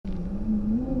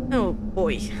Oh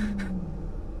boy.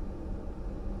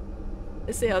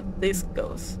 Let's see how this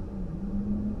goes.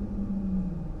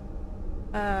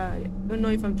 Don't know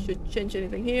if I should change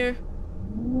anything here.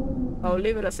 I'll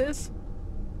leave it as is.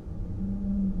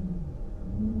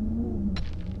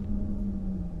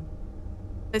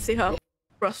 Let's see how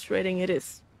frustrating it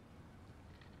is.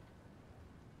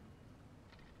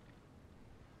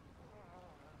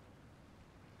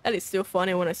 That is still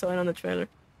funny when I saw it on the trailer.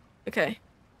 Okay.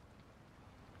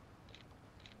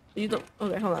 You don't...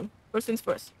 Okay, hold on. First things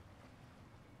first.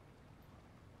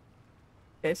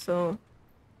 Okay, so...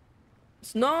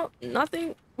 It's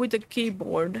nothing with the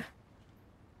keyboard.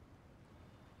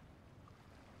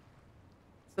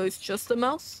 So it's just the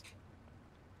mouse?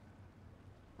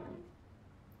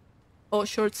 Oh,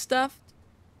 short-staffed?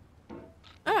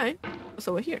 Alright. What's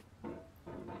over here?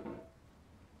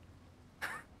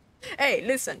 Hey,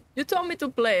 listen. You told me to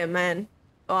play it, man.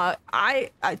 I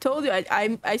told you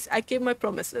I keep my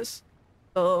promises.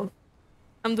 So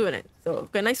I'm doing it. So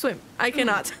can I swim? I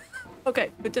cannot.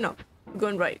 Okay, good to know. I'm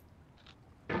going right.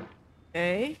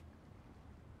 Okay.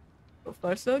 So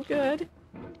far so good.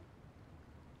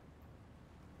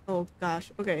 Oh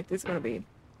gosh. Okay, this is gonna be...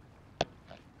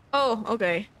 Oh,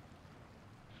 okay.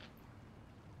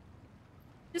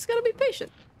 Just gotta be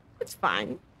patient. It's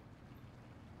fine.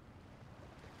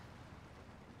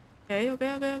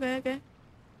 Okay.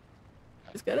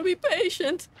 Just gotta be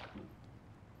patient.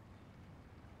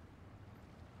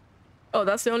 Oh,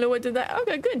 that's the only way to die?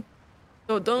 Okay, good.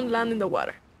 So don't land in the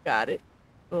water. Got it.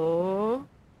 Oh.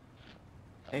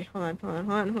 Okay, hold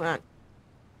on.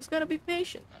 Just gotta be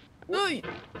patient. Oy.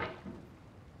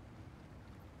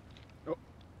 Oh.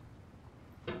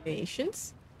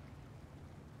 Patience.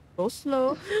 Go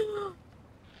slow.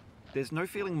 There's no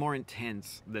feeling more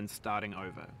intense than starting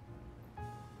over.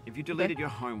 If you deleted your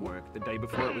homework the day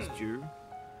before it was due,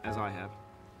 as I have,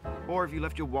 or if you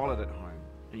left your wallet at home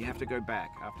and you have to go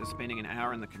back after spending an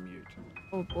hour in the commute.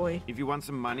 Oh boy. If you won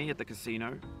some money at the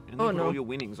casino and Oh, put no. all your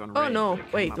winnings on red. Oh no, but it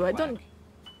came wait, up do I black. don't...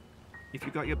 If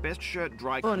you got your best shirt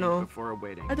dry Oh, cleaned no. before a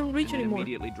wedding I don't reach and then anymore.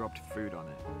 immediately dropped food on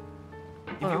it.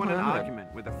 If Hold you on, won an hold on.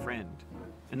 argument with a friend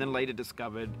and then later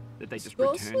discovered that they just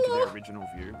Go returned to slow. their original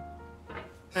view.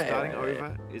 Right, Starting right.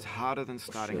 over is harder than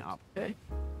starting Shoot. up. Okay.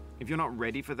 If you're not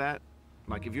ready for that,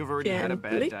 like if you've already had a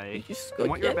Gently. bad day, Just go then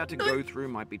what you're about to gently. go through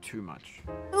might be too much.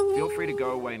 Oh. Feel free to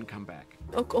go away and come back.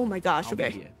 Oh my gosh, I'll be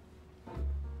okay. here.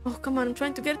 Oh, come on, I'm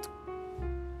trying to get it.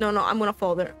 No, I'm gonna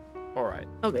fall there. All right.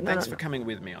 Okay, Thanks no. for coming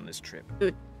with me on this trip.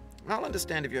 Dude. I'll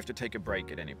understand if you have to take a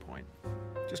break at any point.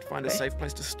 Just find a Okay. safe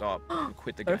place to stop and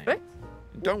quit the Perfect. game.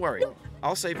 And don't worry,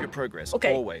 I'll save your progress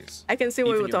Okay. always. I can see what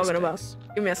we even were your talking about. mistakes.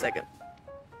 Give me a second.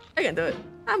 I can do it.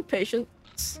 I'm patient.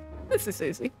 This is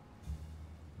easy.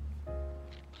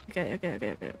 Okay.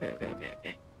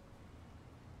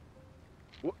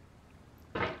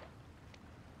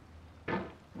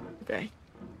 Okay.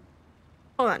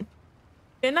 Hold on.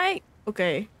 Can I...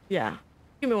 Okay, yeah.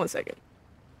 Give me 1 second.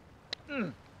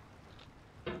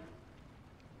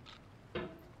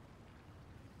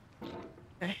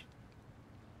 Okay.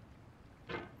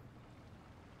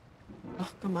 Oh,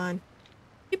 come on.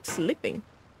 Keep slipping.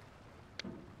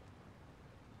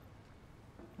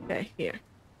 Okay, here.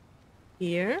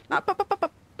 Here.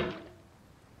 Up.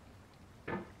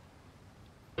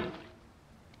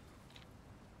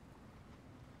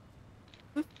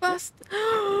 Move fast.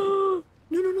 No.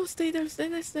 Stay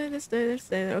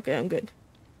there. Okay, I'm good.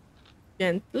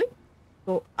 Gently.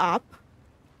 Go up.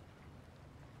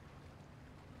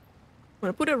 I'm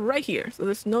gonna put it right here, so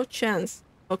there's no chance.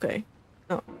 Okay.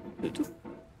 No.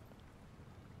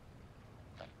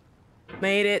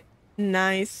 Made it.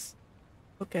 Nice.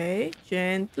 Okay,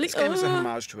 gently. This game is a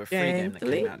homage to a free game that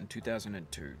Gently. came out in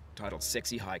 2002 titled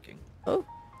Sexy Hiking. Oh.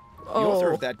 The author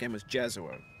Oh. of that game was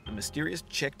Jazuo, a mysterious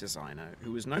Czech designer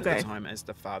who was known at Okay. the time as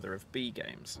the father of B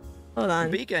games. Hold on.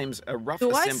 B games are rough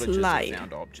Do I assemblages slide? of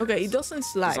found objects. Okay, it doesn't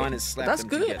slide. Designers slap That's them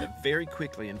good. together very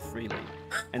quickly and freely,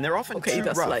 and they're often Okay, it too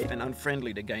does rough slide. and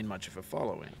unfriendly to gain much of a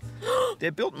following.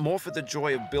 They're built more for the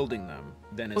joy of building them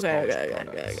than as Okay. polished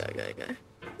products.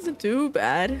 Isn't too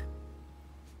bad.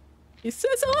 He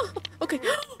says so. Okay.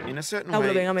 In a certain That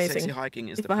would've way, been amazing Sexy Hiking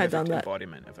is if the I had perfect done that.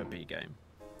 embodiment of a B game.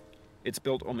 It's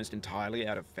built almost entirely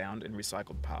out of found and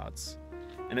recycled parts,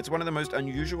 and it's one of the most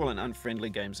unusual and unfriendly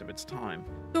games of its time.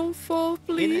 Don't fall, In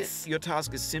please. it, your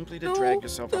task is simply to No, drag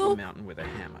yourself no. up a mountain with a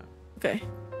hammer. Okay.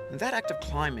 And that act of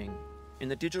climbing, in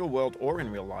the digital world or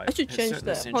in real life, I should has change certain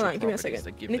the... essential Hold on, give me a properties second.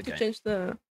 that I give need the to game. change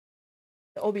the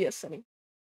OBS setting.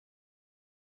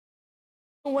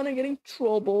 I don't want to get in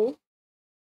trouble.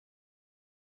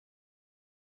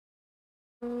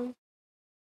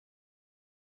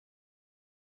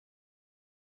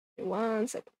 1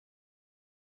 second.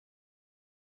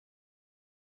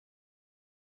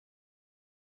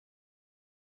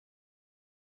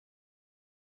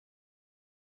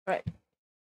 Right.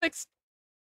 Fixed.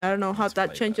 I don't know how Let's that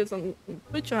play changes on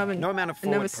Twitch. I haven't. No amount of I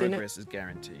never forward seen it. progress is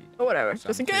guaranteed. Or whatever. Some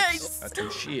Just in cliffs case. are too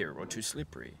sheer or too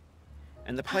slippery,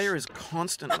 and the player is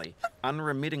constantly,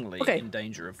 unremittingly Okay. in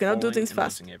danger of Gonna falling do things and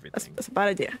fast. losing everything. That's a bad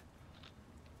idea.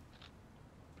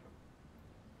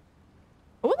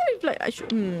 I wonder if like I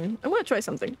should. I'm gonna try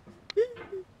something.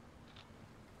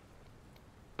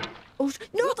 Oh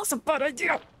no, that's a bad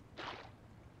idea.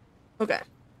 Okay.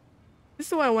 This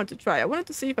is what I want to try. I wanted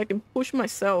to see if I can push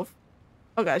myself.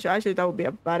 Oh gosh, actually that would be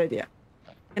a bad idea.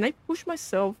 Can I push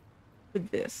myself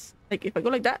with this? Like if I go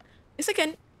like that? Yes, I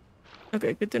can.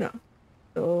 Okay, good to know.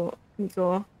 So let me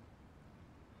go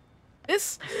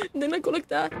this, and then I go like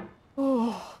that.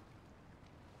 Oh.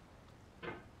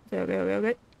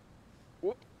 Okay.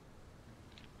 Whoop.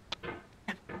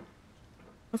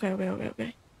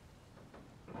 Okay.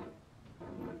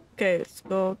 Okay, let's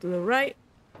go to the right.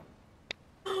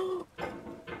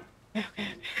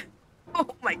 Okay. Oh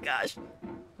my gosh.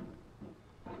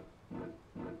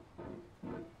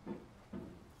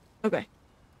 Okay.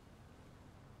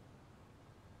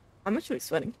 I'm actually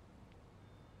sweating.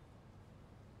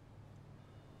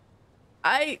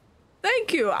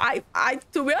 Thank you. I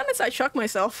to be honest, I shocked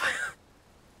myself.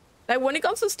 Like when it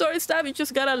comes to story stuff, you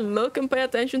just gotta look and pay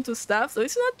attention to stuff. So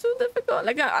it's not too difficult.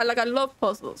 Like I love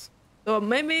puzzles. So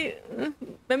maybe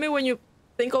when you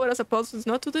think of it as a puzzle, it's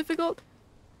not too difficult.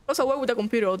 Also, I work with a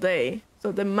computer all day,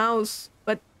 so the mouse.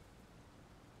 But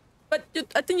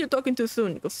I think you're talking too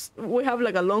soon because we have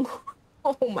like a long.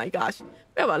 Oh my gosh, we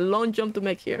have a long jump to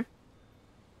make here.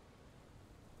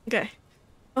 Okay.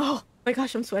 Oh my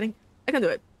gosh, I'm sweating. I can do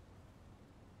it.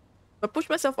 But push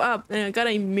myself up, and I gotta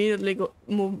immediately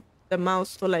move the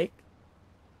mouse to like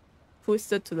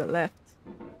twist it to the left.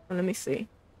 And let me see.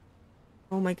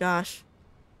 Oh my gosh.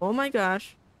 My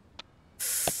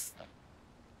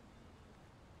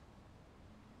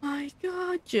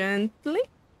god, gently.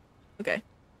 Okay.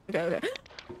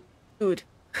 Dude.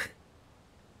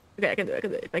 Okay, I can do it.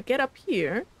 If I get up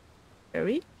here,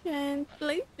 very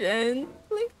gently.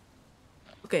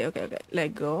 Okay.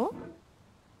 Let go.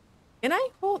 Can I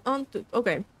hold on to...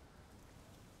 Okay.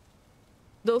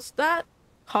 Does that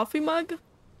coffee mug,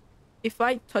 if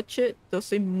I touch it,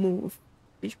 does it move?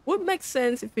 Which would make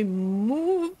sense if it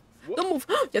move. Don't move.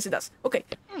 Yes, it does. Okay.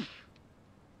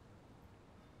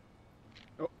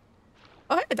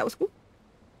 Okay, that was cool.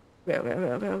 Okay.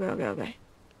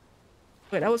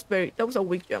 Okay, that was a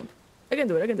weak jump. I can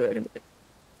do it.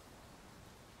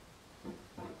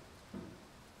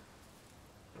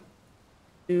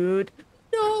 Dude,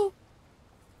 no.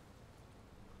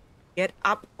 Get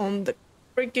up on the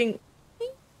freaking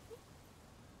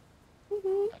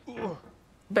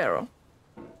barrel.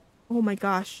 Oh my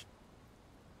gosh.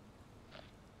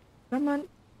 Come on,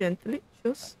 gently,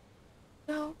 just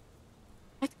go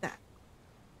like that.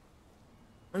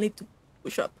 I need to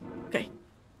push up. Okay.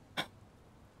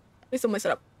 Please don't mess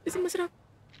it up.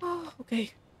 Oh,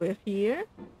 okay. We're here.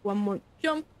 One more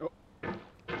jump.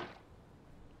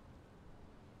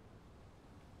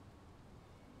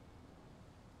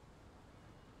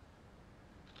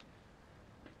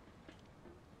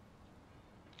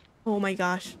 Oh my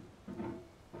gosh.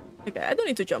 Okay, I don't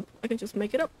need to jump. I can just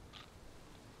make it up.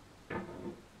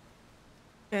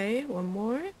 Okay, one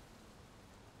more.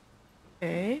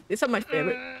 Okay, these are my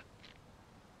favorite.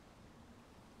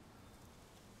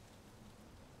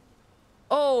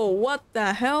 Oh, what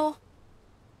the hell?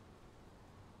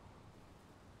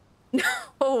 No.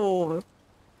 Oh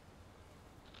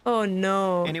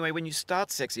no. Anyway, when you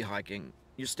start sexy hiking,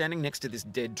 you're standing next to this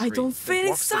dead tree I don't that fit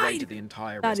blocks the way to inside. the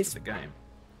entire That rest is- of the game.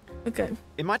 Okay.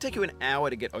 It might take you an hour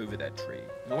to get over that tree,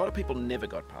 and a lot of people never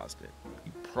got past it.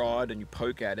 You prod and you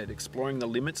poke at it, exploring the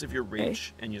limits of your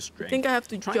reach and your I strength. think I have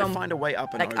to trying jump to find a way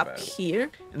up and like over. up here.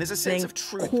 And there's a sense then of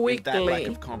truth in that lack quickly.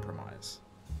 of compromise.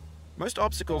 Most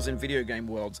obstacles in video game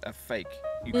worlds are fake.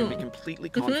 You can be completely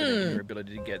confident in your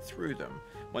ability to get through them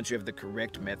once you have the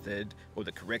correct method or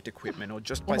the correct equipment or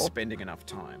just by spending enough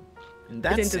time. In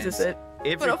that think this sense, is it.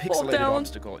 every Gonna fall pixelated down.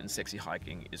 obstacle in sexy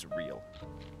hiking is real.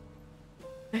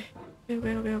 Okay.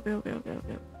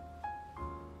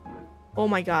 Oh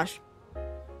my gosh.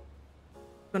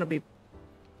 It's gonna be...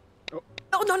 Oh.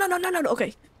 No.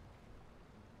 Okay.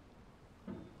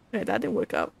 Okay, that didn't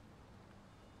work out.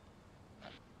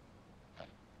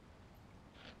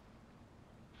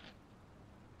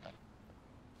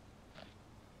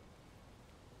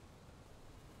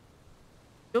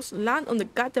 Just land on the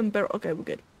goddamn barrel. Okay, we're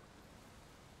good.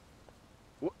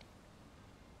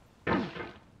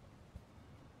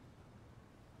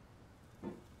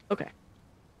 Okay.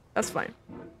 That's fine.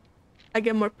 I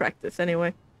get more practice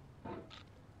anyway.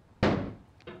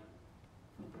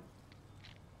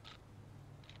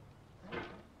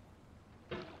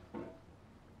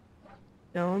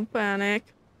 Don't panic.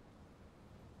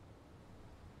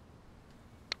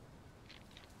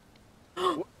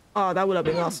 Oh, that would have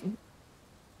been awesome.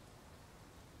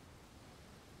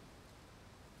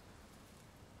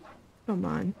 Come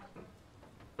on.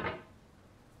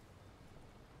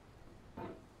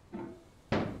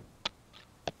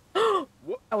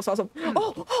 That was awesome.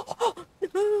 Oh,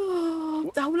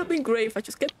 that would have been great if I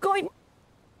just kept going.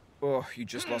 Oh, you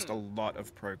just lost a lot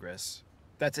of progress.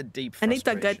 That's a deep I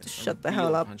frustration. need that guy to shut the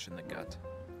hell up. Punch in the gut.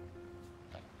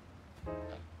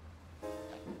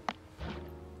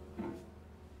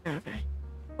 Okay.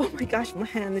 Oh my gosh, my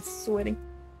hand is sweating.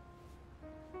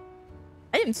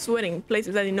 I am sweating in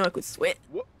places I didn't know I could sweat.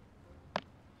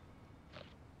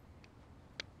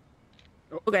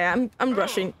 Okay, I'm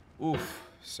rushing. Oof,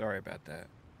 sorry about that.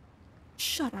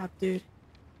 Shut up, dude.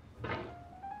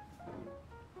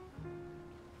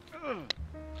 Come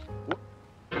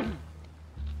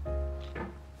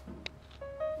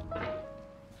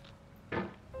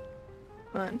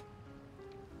on.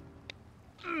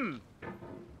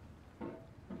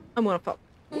 I'm gonna pop.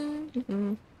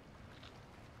 Okay.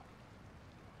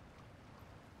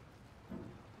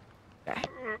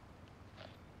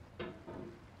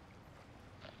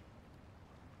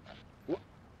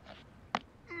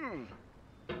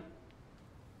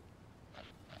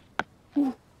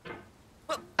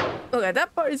 Okay,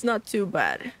 that part is not too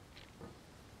bad.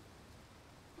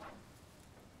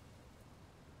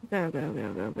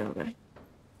 Okay.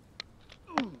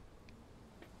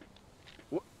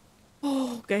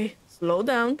 Oh, okay. Slow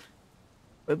down.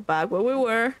 We're back where we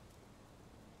were.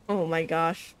 Oh my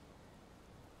gosh.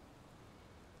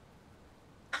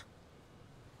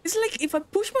 It's like if I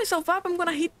push myself up, I'm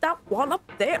gonna hit that wall up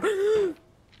there.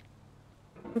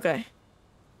 Okay.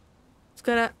 It's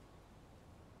gonna...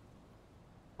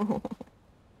 Oh.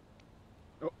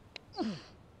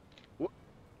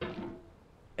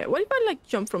 Okay, what if I like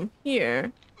jump from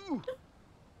here?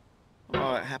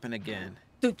 Oh, it happened again.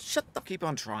 Dude, shut the... Keep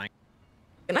on trying.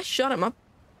 Can I shut him up?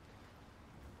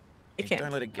 I Hey, can't.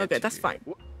 don't let it get Okay, to that's you. fine.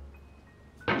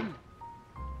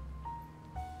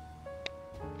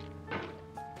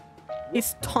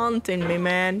 He's taunting me,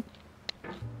 man.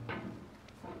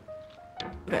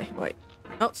 Okay, wait.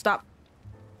 No, stop.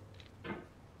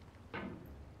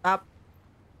 Stop.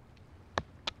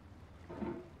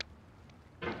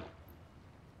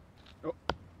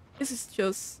 This is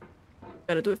just...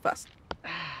 Gotta do it fast.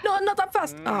 No, not that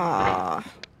fast. Ah.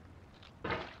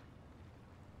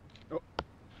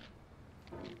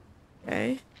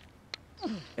 Okay.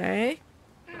 Okay.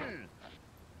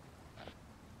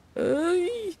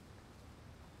 Ay.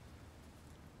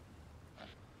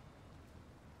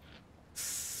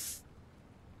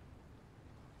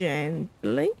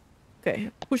 Gently.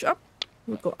 Okay, push up.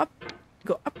 We go up.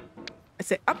 Go up. I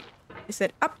said up. I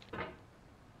said up.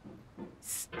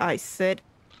 I said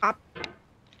up.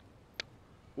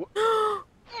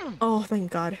 Oh,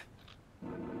 thank God.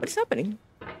 What is happening?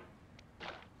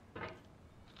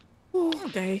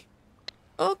 Okay.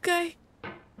 Okay.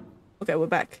 Okay, we're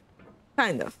back.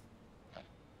 Kind of.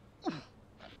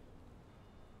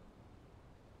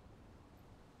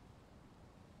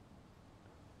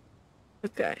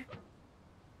 Okay.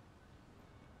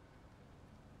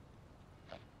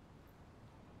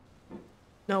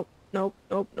 Nope. Nope.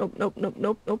 Nope. Nope. Nope. Nope.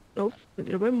 Nope. Nope. Nope. A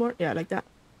little bit more. Yeah, like that.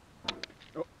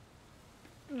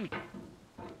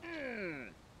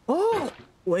 Oh,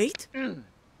 wait. If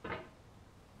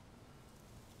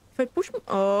I push...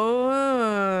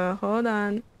 Oh, hold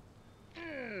on.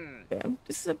 Okay,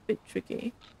 this is a bit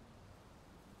tricky.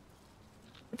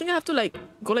 I think I have to like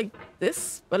go like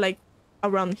this, but like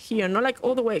around here, not like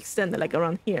all the way extended, like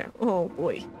around here. Oh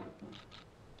boy.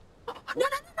 No.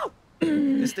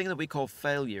 This thing that we call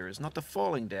failure is not the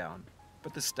falling down,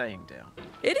 but the staying down.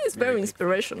 It is very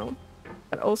inspirational,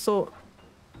 but also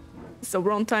it's the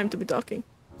wrong time to be talking.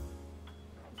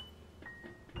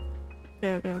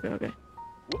 Okay.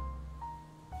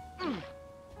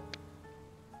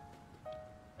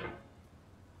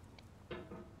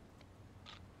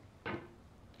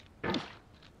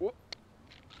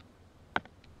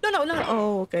 No.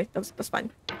 Oh, okay. That's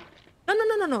fine.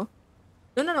 No.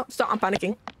 Stop. I'm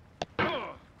panicking.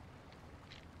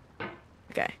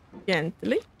 Okay.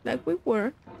 Gently, like we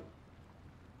were.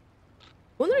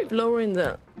 Wonder if lowering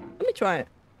the... Let me try it.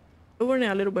 Lowering it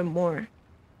a little bit more.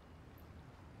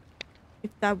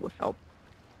 If that would help.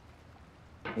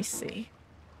 Let me see.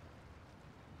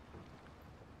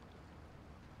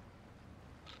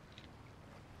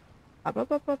 Up,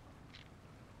 up, up, up.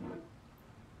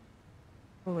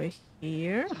 Over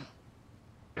here.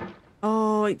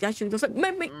 Oh, it actually doesn't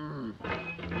make me.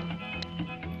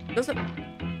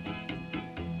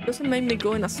 Doesn't make me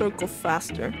go in a circle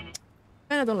faster.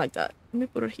 Kinda don't like that. Let me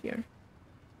put it here.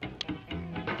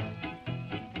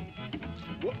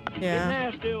 Yeah.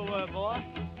 There still, boy.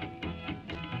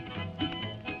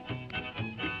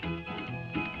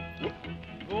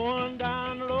 Going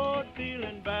down the road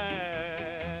feeling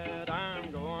bad.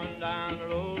 I'm going down the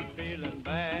road feeling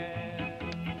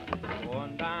bad.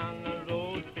 Going down the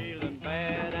road feeling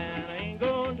bad, and I ain't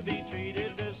going to be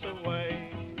treated this way.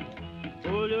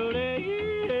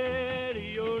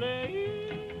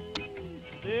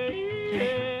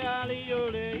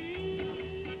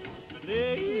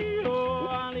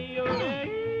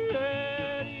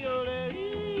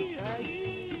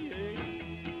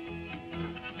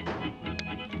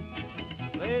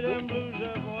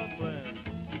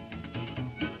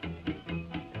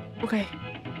 Okay.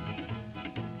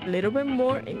 A little bit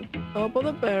more in top of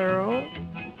the barrel.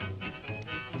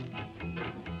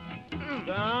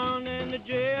 Down in the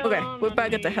jail. Okay, we're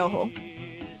back at the hellhole.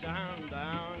 I'm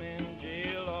down in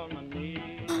jail on my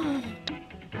knees.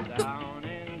 Down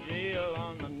in jail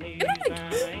on my knees. And I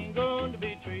ain't going to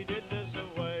be treated this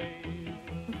way.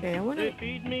 Okay, I wanna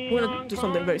do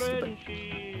something very stupid.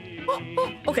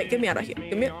 Okay, get me out of here.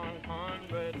 Get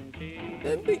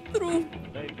me through.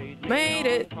 Made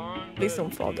it. Please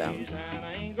don't fall down.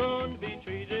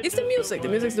 It's the music. The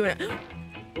music's doing it.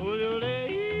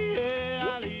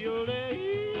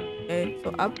 Okay, so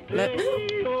up, left.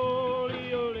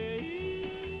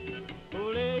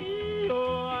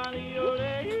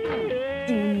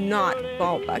 Do not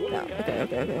fall back down.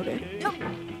 Okay. Yep.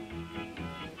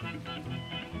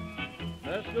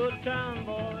 Let's go to town,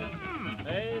 boy.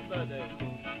 Hey, buddy.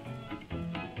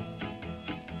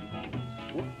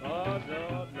 Oh,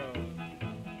 no.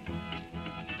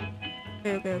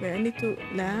 Okay. I need to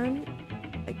land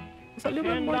like a little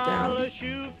bit more down.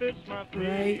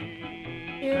 Right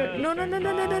here. No.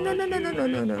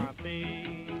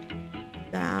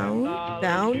 Down.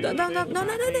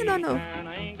 No.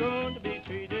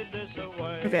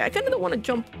 Okay, I kind of don't want to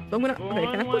jump. So I'm gonna. Okay,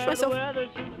 can I push myself?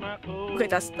 Okay,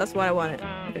 that's what I wanted.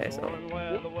 Okay, so.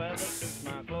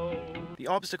 The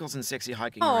obstacles in sexy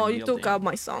hiking Oh, are you took unyielding, out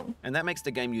my song. and that makes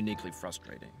the game uniquely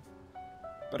frustrating.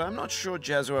 But I'm not sure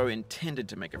Jazuo intended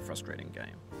to make a frustrating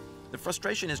game. The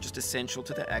frustration is just essential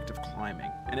to the act of climbing,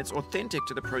 and it's authentic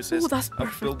to the process Ooh, that's of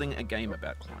perfect. building a game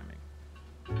about climbing.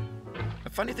 A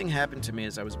funny thing happened to me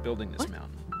as I was building this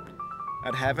mountain.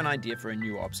 I'd have an idea for a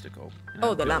new obstacle, and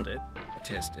Oh, I'd the build lamp. it,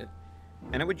 test it,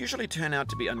 and it would usually turn out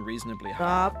to be unreasonably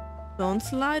hard. Stop. Don't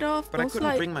slide off. But I Don't couldn't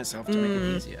slide. bring myself to make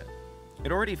it easier.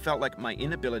 It already felt like my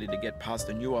inability to get past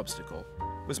a new obstacle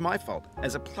was my fault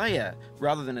as a player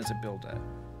rather than as a builder.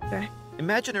 Okay.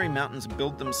 Imaginary mountains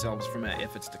build themselves from our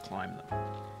efforts to climb them.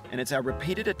 And it's our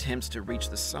repeated attempts to reach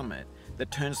the summit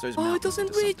that turns those Oh, it mountains doesn't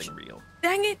into reach. something real.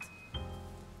 Dang it.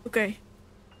 Okay.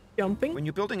 Jumping. When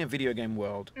you're building a video game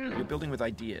world, you're building with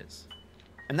ideas.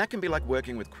 And that can be like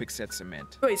working with quickset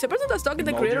cement. Wait, is the person that's talking You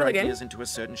the mold creator your again? ideas into a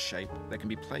certain shape that can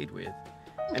be played with.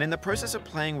 And in the process of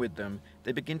playing with them,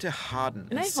 they begin to harden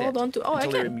Can and I set hold on to- oh, I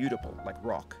until they're can. immutable, like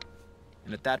rock.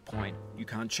 And at that point, you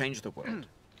can't change the world.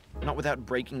 Not without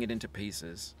breaking it into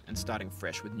pieces and starting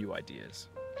fresh with new ideas.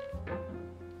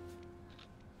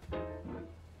 Can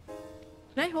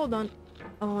I hold on?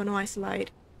 Oh, no, I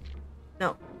slide.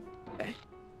 No. Okay.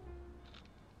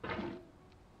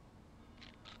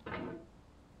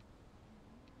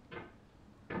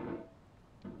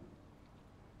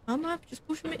 Come up, just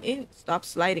push me in. Stop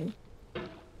sliding.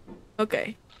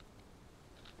 Okay.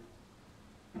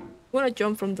 I'm gonna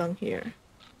jump from down here.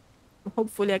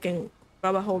 Hopefully I can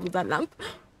grab a hold of that lamp.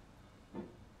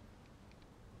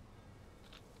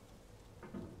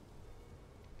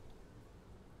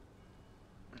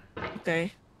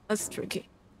 Okay, that's tricky.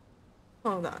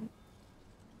 Hold on.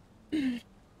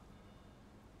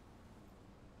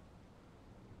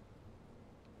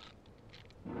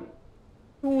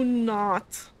 Do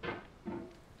not.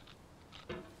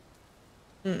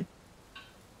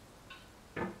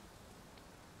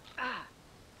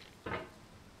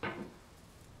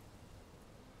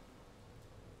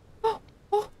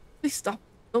 Oh, please stop.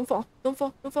 Don't fall. Don't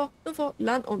fall. Don't fall. Don't fall.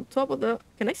 Land on top of the...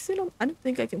 Can I sit on... I don't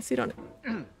think I can sit on it.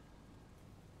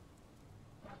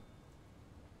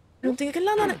 I don't think I can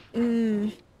land on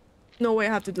it. No way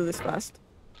I have to do this fast.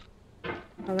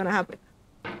 Not gonna happen.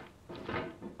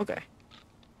 Okay.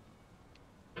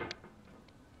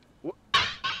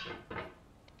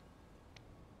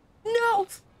 No!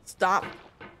 Stop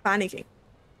panicking.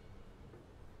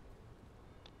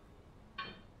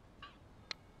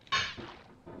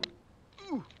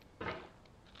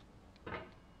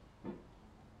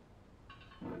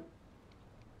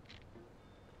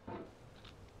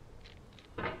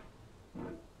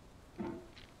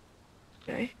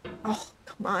 Oh,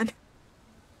 come on.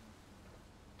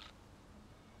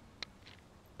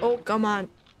 Oh, come on.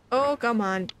 Oh, come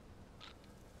on.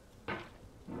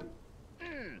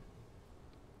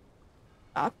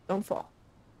 Stop, don't fall.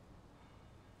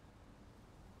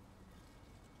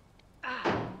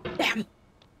 Damn.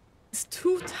 It's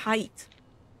too tight.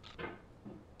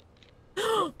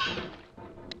 Oh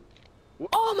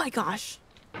my gosh.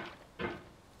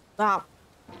 Stop.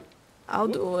 I'll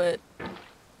do it.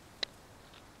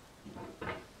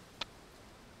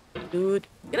 Dude.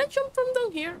 Can I jump from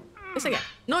down here? Yes, I can.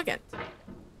 No, I can't. Okay,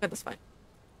 that's fine.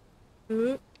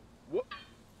 Okay.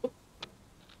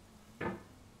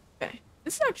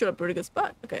 This is actually a pretty good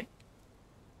spot. Okay.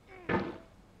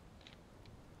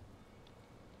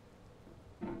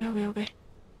 Okay, okay.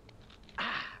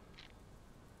 I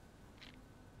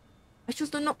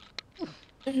just don't know.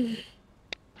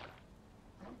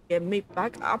 Get me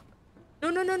back up. No,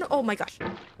 no, no, no. Oh my gosh.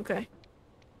 Okay.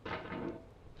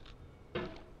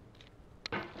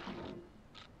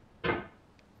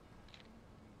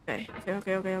 Okay.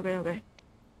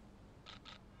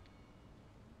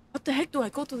 What the heck do I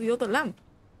go to the other lamp?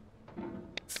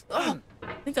 Oh,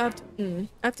 I think I have to.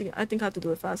 I think I have to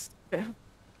do it fast. Okay.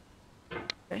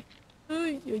 Okay.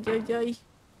 Can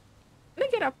I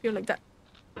get up here like that?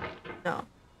 No.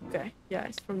 Okay. Yeah,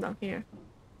 it's from down here.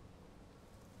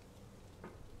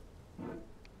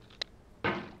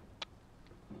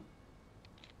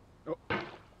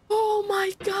 Oh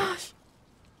my gosh.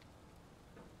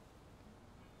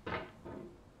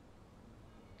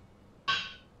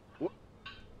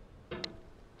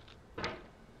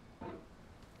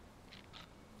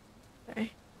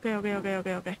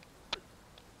 Okay.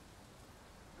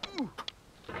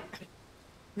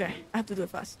 Okay, I have to do it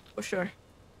fast, for sure.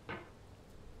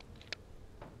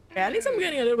 Okay, at least I'm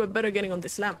getting a little bit better getting on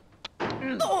this lamp.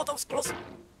 Oh, that was close.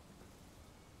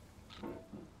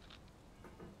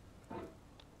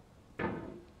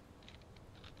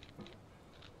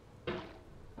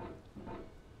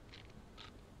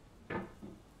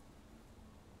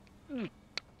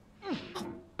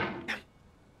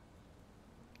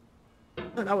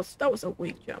 Oh, that was a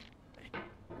weak jump.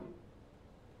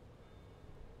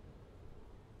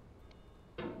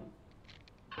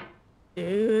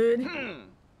 Dude.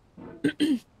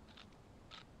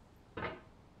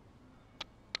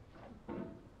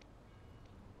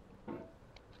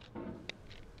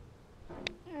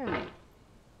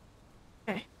 Okay.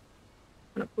 I'm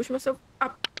gonna push myself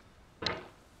up.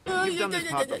 You've done this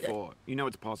part before. You know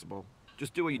it's possible.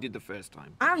 Just do what you did the first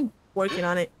time. I'm working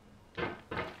on it.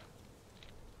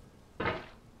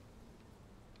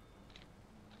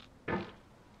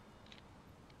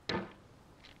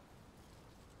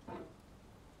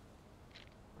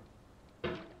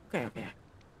 Okay.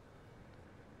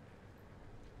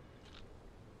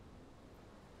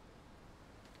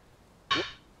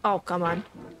 Oh, come on.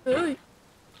 I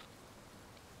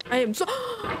am so...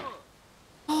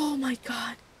 Oh my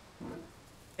god.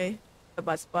 Okay, a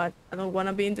bad spot. I don't want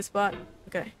to be in this spot.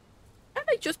 Okay. Can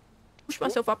I just push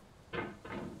myself up?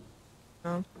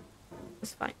 No.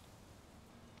 That's fine.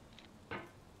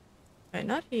 Okay,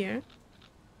 not here.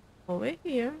 Over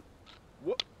here.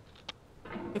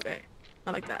 Okay,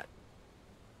 not like that.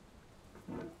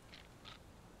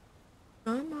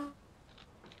 Come on.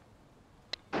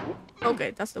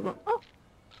 Okay, that's the wrong. Oh.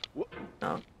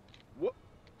 No.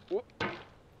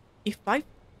 If I.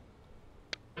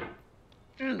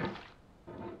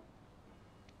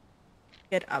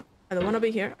 Get up. I don't want to be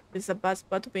here. This is a bad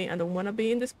spot to be in. I don't want to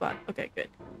be in this spot. Okay, good.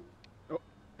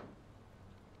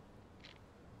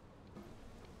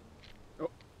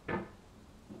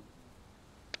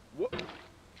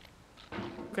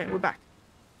 Okay, we're back.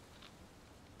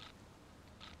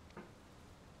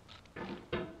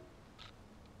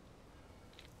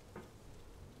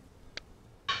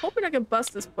 Hoping I can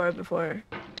bust this part before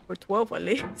 12 at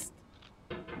least.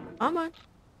 Come on.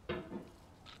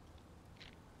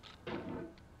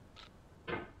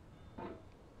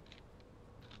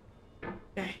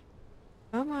 Okay.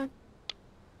 Come on.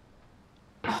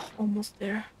 Oh, almost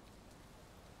there.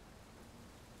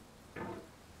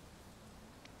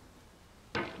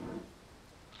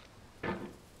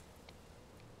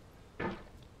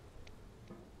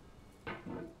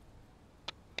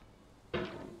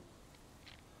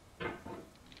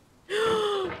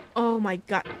 Oh my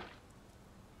god.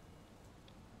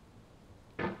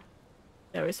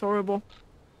 That is horrible.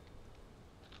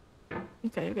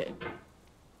 Okay.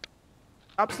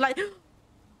 Up slide.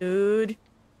 Dude.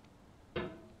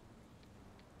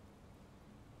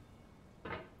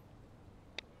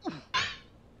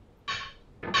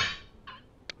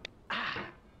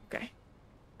 Okay.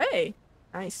 Hey.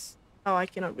 Nice. Oh, I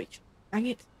cannot reach. Dang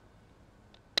it.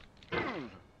 Hmm.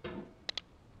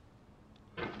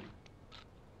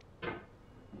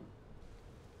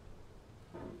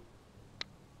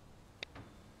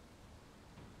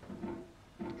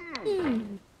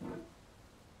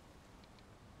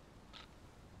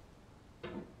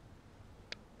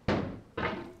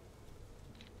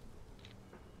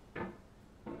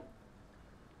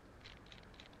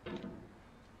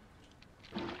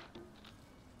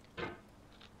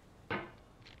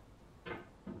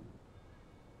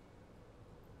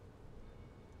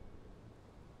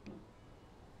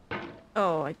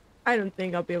 Oh, I don't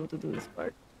think I'll be able to do this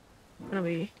part. It's gonna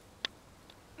be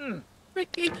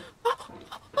tricky. Oh,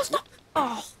 stop!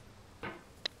 Oh.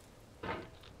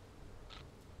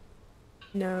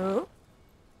 No.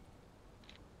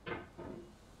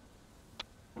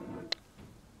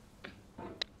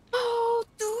 Oh,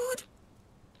 dude!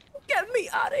 Get me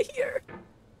out of here!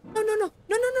 No, no, no,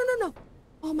 no, no, no, no, no!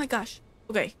 Oh my gosh.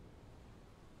 Okay.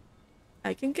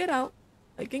 I can get out.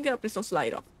 I can get up. Please don't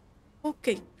slide off.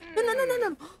 Okay. No, no, no, no,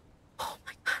 no. Oh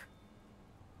my god.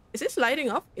 Is it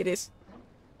sliding off? It is.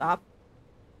 Stop.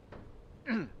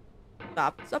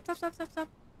 Stop. Stop, stop, stop, stop, stop.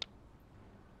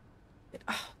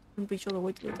 Don't reach all the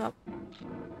way to the top.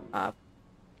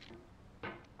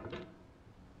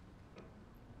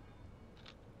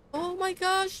 Oh my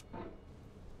gosh.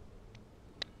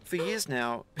 For years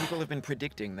now, people have been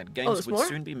predicting that games there's would more?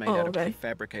 soon be made Oh, out okay. of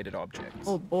prefabricated objects.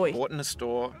 Oh boy. Bought in a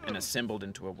store and assembled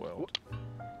into a world.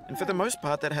 And for the most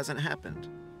part, that hasn't happened.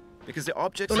 Because the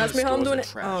objects Don't in ask the me how I'm stores doing are it.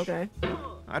 trash. Oh, okay.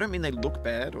 I don't mean they look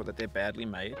bad or that they're badly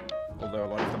made, although a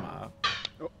lot of them are.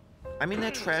 I mean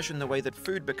they're trash in the way that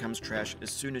food becomes trash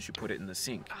as soon as you put it in the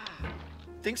sink.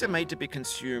 Things are made to be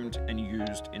consumed and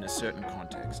used in a certain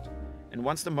context. And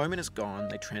once the moment is gone,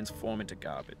 they transform into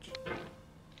garbage.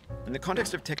 In the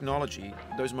context of technology,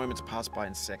 those moments pass by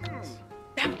in seconds.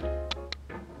 Damn.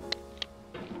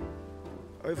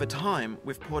 Over time,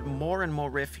 we've poured more and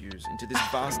more refuse into this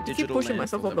vast I keep digital pushing landfill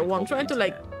myself that off the we wall. I'm call the trying to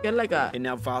like internet. get like a. It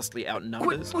now vastly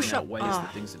outnumbers push and up. outweighs the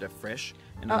things that are fresh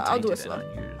and I'll do untainted it and slow.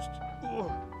 unused.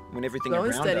 When everything Slow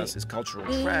and around steady. us is cultural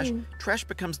trash, trash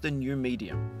becomes the new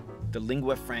medium, the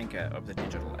lingua franca of the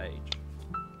digital age.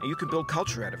 And you can build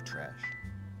culture out of trash.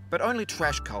 But only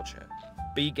trash culture.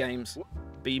 B games,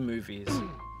 B movies,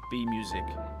 B music,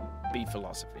 B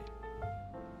philosophy.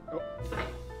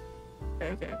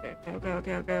 Okay.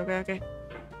 Okay,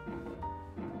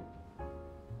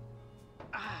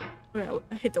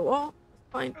 I hit the wall.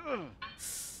 Fine.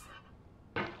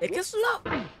 Take it slow.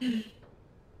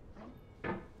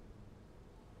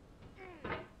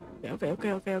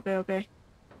 Okay.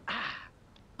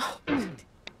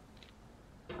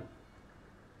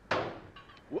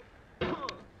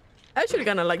 I actually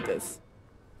kinda like this.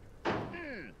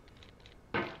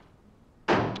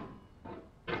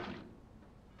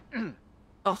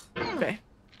 Oh, okay.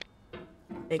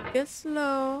 Take it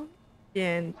slow,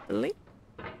 gently.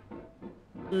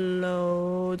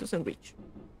 Low, doesn't reach.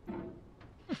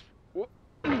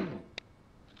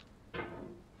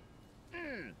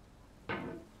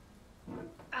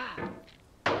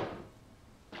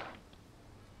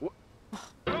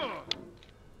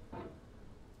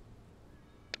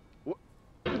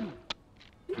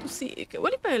 To see, okay,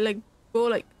 what if I like go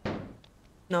like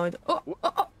no? Oh.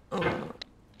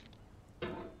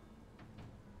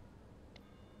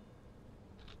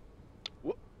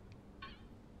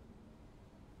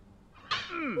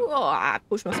 Oh, I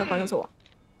push myself against the wall.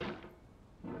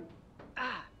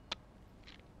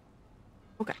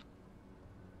 Okay.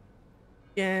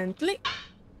 Gently.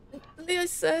 I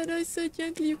said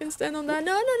gently. You can stand on that.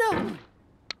 No.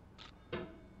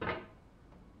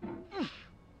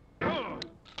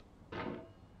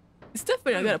 It's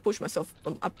definitely I gotta push myself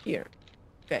from up here.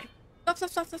 Okay. Stop.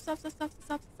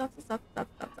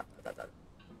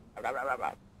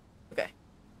 Okay.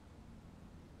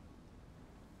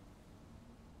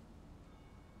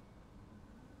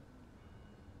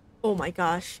 Oh my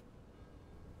gosh.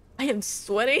 I am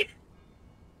sweating.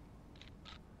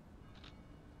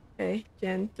 Okay,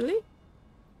 gently.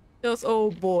 Just, oh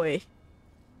boy.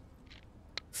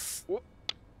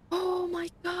 Oh my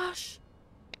gosh.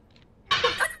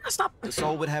 Stop. The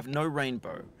soul would have no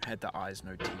rainbow had the eyes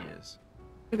no tears.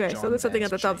 Okay, so John there's something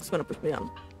at the Vance top that's gonna push me down.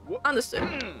 Understood.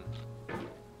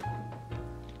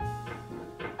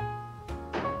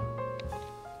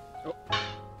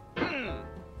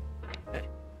 Okay.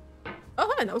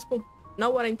 Oh, hi, that was cool.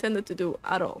 Not what I intended to do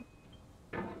at all.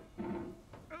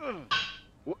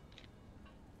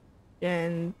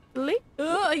 Gently.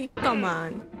 Oh, come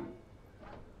on.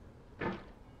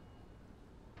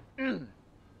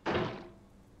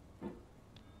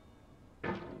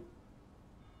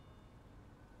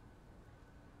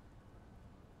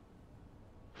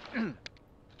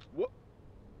 What?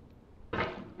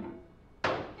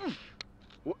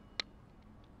 What?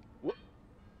 What?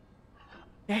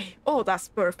 Okay. Oh, that's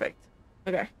perfect.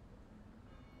 Okay.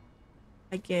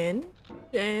 Again.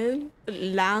 Then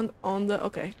land on the.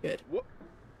 Okay, good. What?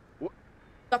 What?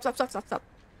 Stop, stop, stop, stop, stop.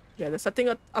 Yeah, there's a thing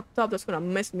up top that's gonna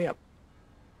mess me up.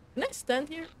 Can I stand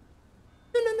here?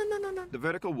 No, no, no, no, no, no. The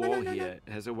vertical No, wall no, no, no. here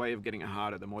has a way of getting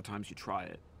harder the more times you try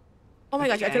it. Oh my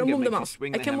The gosh, I can anger move the makes you mouse.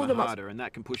 swing I the can move hammer the mouse. harder, and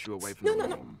that can push you away from No, the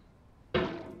no, no. norm.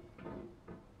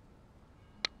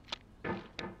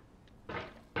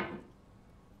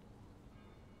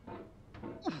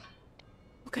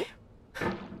 Okay.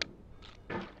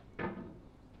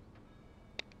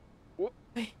 Whoop.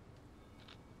 Okay.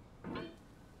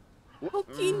 Whoop.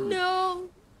 Okay, no.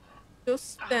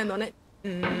 Just stand on it.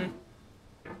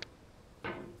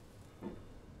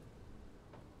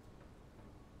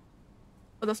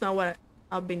 Oh, that's not what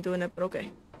I've been doing it, but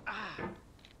okay. I'm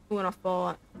gonna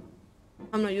fall.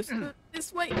 I'm not used to it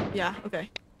this way. Yeah, okay.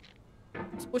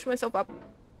 Just push myself up.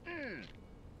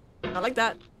 Not like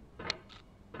that.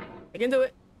 I can do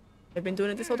it. I've been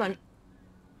doing it this whole time.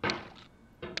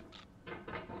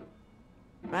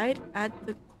 Right at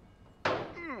the...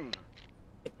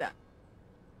 Like that.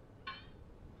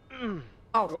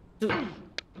 Oh, dude.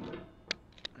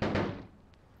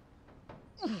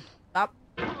 Stop.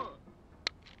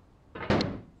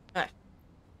 Okay.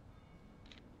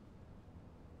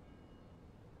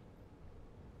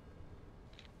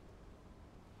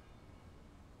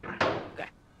 Okay.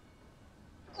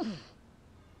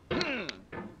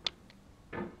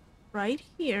 Right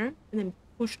here, and then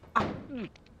push up.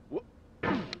 Whoop.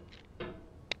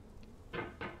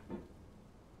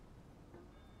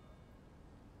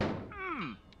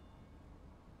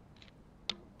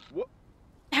 Whoop.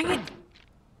 Dang it!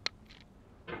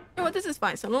 You know what? This is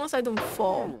fine, so long as I don't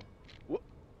fall. Whoop.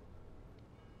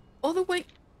 All the way.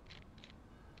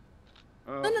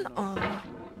 Oh, No, no, no. Oh.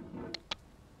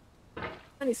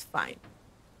 That is fine.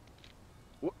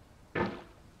 Whoop.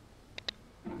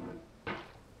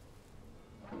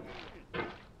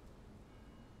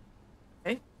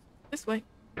 Okay. This way.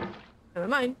 Never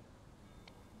mind.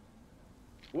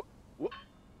 Whoop. Whoop.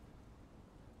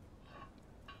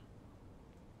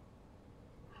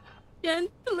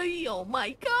 Gently. Oh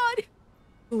my god.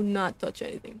 Do not touch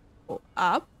anything. Go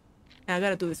up. And I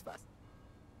gotta do this fast.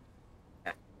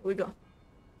 Okay. Here we go.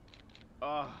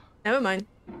 Never mind.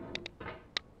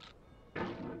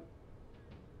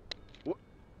 Whoop.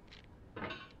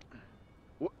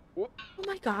 Whoop. Whoop. Oh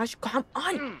my gosh. Come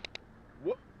on.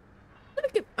 Whoop.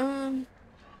 Look at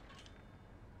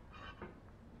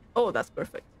Oh, that's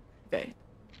perfect. Okay.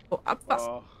 Go up fast.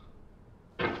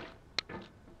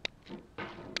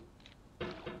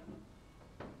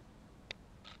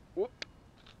 Whoop.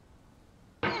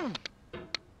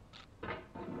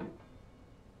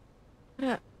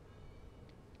 Yeah.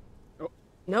 Oh.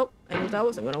 Nope. I knew that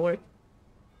wasn't gonna work.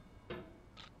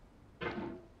 Come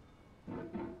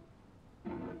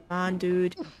on,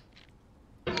 dude.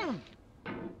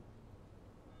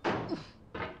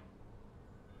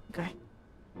 Okay.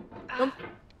 Nope.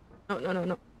 No, no, no,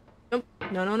 no. Nope.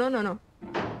 No, no, no, no, no.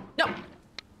 No.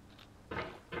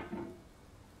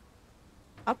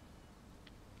 Up.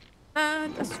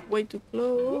 And that's way too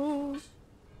close.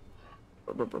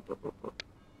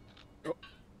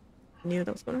 Knew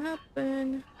that was gonna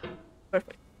happen.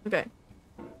 Perfect. Okay.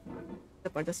 The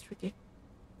part that's tricky.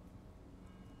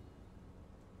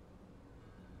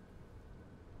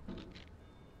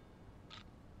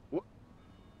 Whoop.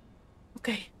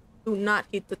 Okay. Do not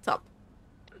hit the top.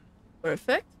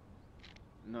 Perfect.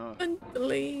 No.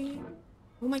 Gently.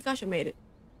 Oh my gosh, I made it.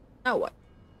 Now what?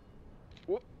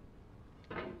 Whoop.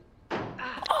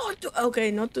 Oh, okay,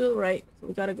 not to the right. So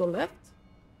we gotta go left.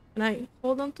 Can I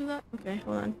hold on to that? Okay,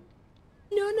 hold on.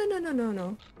 No, no, no, no, no,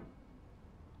 no.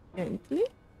 Gently.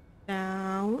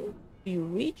 Down. Do you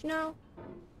reach now?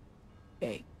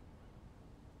 Okay.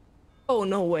 Oh,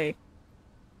 no way.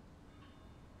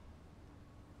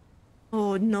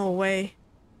 Oh, no way.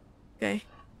 Okay.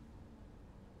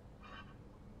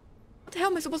 What the hell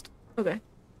am I supposed to... Okay.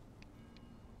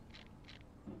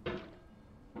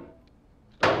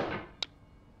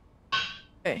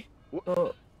 Okay.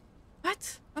 Oh.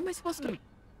 What? How am I supposed to...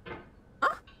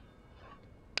 Huh?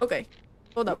 Okay.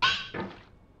 Hold up.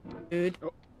 Dude.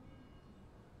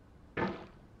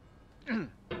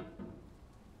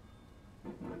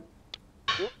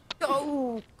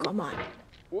 Oh, come on.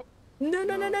 No,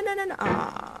 no, no, no, no, no, no.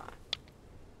 Ah.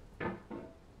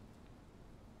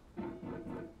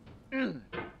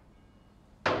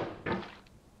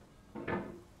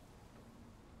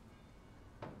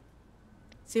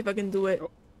 See if I can do it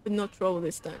With no trouble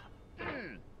this time.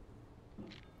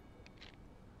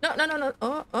 No, no, no, no.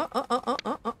 Oh, oh, oh, oh, oh,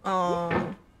 oh, oh,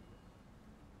 oh.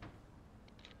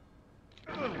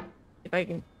 If I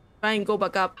can try and go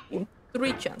back up in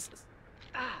 3 chances.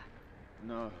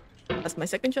 No. That's my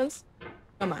second chance.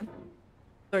 Come on.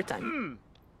 3rd time.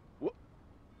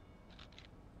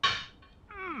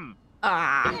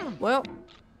 Ah, well.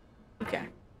 Okay.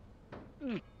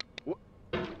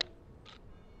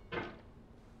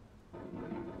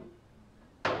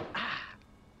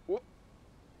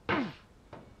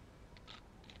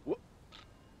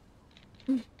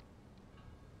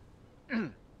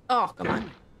 Oh, come on.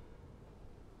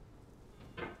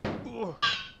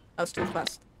 That was too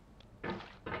fast.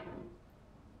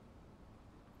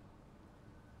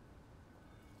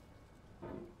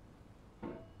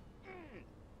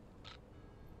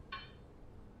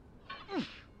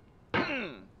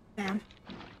 Damn.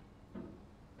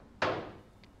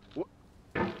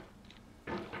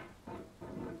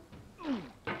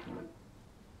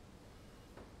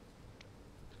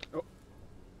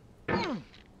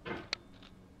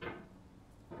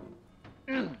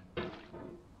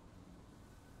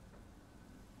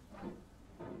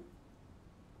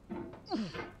 I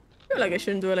feel like I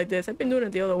shouldn't do it like this. I've been doing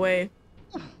it the other way.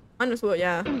 Might as well,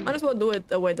 yeah. Might as well do it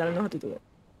the way that I know how to do it.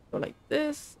 Go like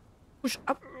this. Push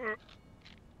up.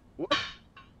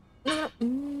 No,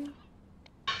 no.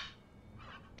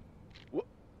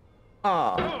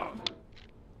 Oh.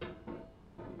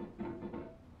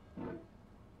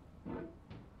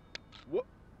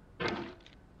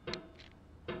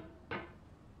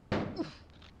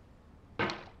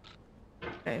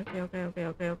 Okay, okay, okay, okay,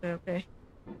 okay, okay, okay.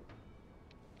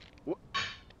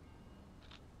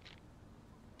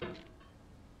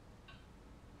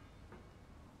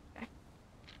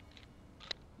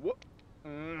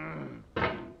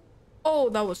 Oh,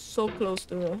 that was so close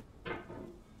to her.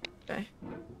 Okay.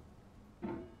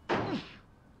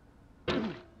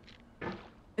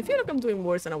 I feel like I'm doing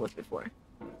worse than I was before.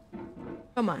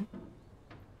 Come on.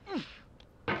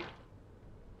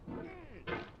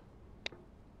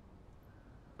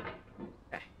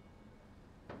 Okay.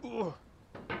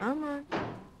 Come on.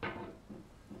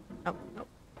 No, no.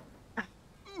 Ah.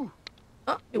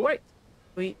 Oh, it worked.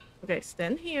 Wait. Okay,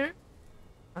 stand here.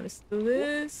 Now let's do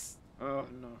this. Oh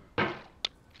no.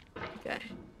 Okay.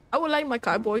 I would like my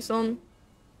cowboy song.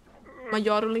 My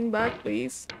yodeling back,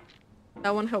 please.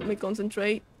 That one helped me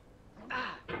concentrate.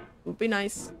 Would be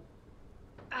nice.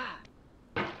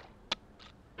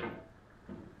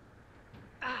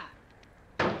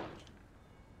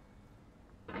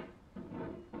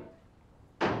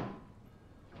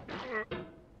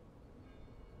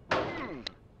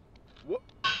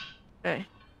 Okay.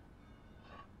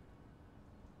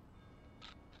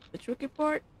 The tricky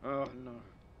part. Oh no.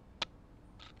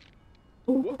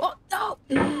 Ooh. Oh no!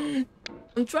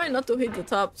 I'm trying not to hit the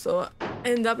top, so I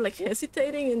end up like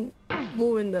hesitating and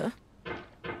moving the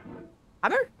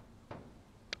hammer.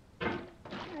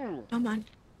 Come on,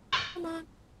 come on!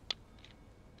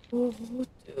 Oh,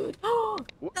 dude! Oh,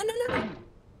 no, no, no, no!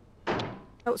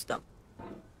 That was dumb.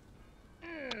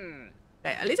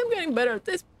 Okay, at least I'm getting better at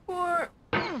this part.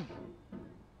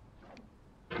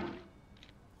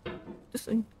 Just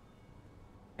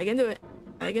I can do it.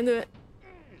 I can do it.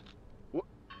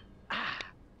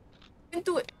 I can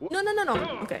do it. No, no, no, no.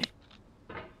 Okay.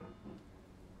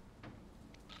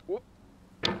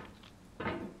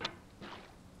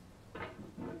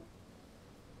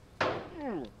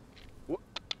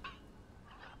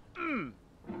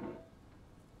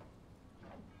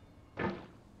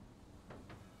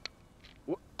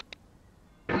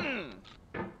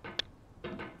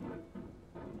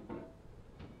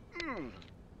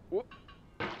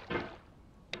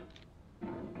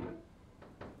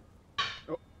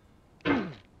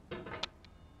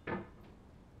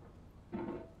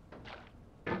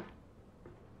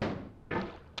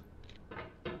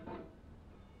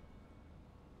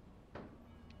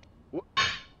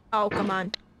 Oh, come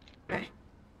on. Okay.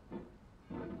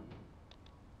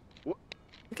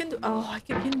 I can do. Oh, I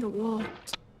keep hitting the wall.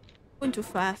 Going too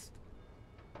fast.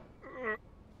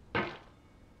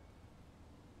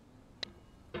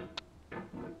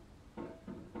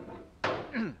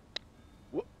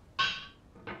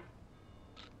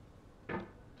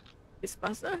 It's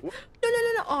faster. No, no,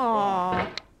 no, no. Oh.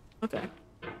 Okay.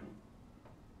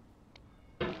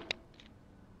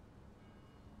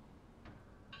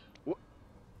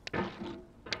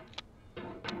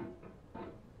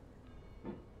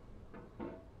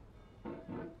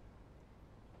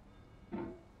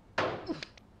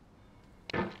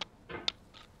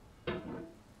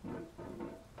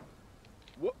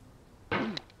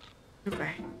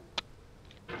 Okay.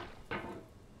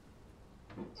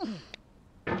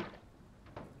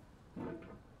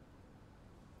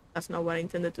 That's not what I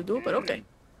intended to do, but okay.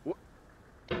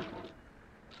 I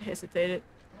hesitated.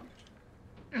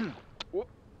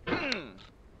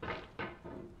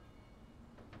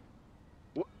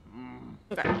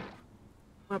 Okay. I'm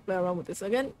gonna play around with this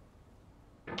again.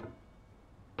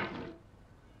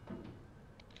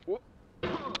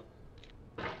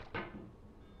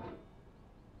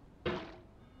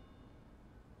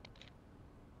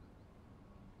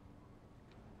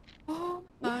 Oh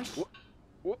my gosh.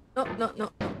 No, no,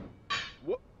 no.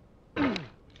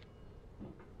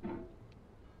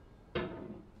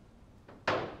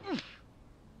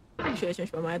 Should I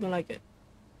change my mind? I don't like it.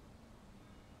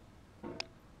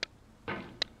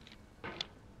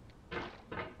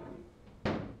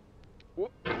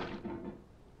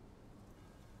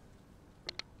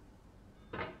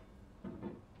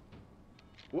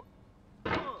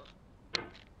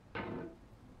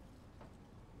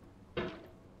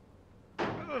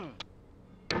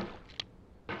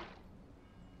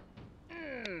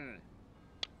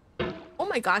 Oh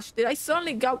my gosh, did I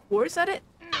suddenly got worse at it?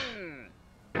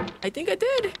 I think I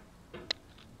did.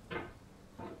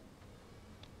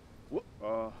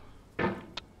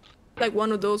 Like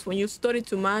one of those when you study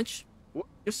too much,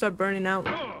 you start burning out.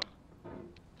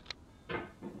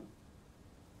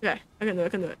 Okay, I can do it, I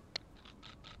can do it.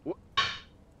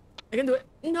 I can do it.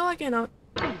 No, I cannot.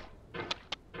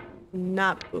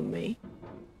 Not with me.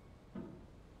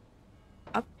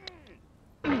 Up.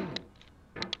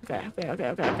 Okay, okay, okay,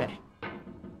 okay, okay.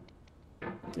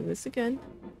 Do this again.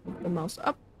 Move the mouse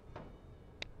up.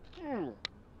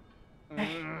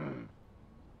 Okay.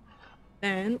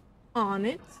 Then on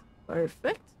it.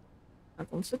 Perfect. Now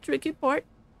comes the tricky part.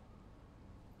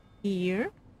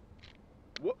 Here.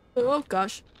 Oh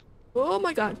gosh. Oh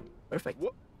my god. Perfect.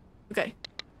 Okay.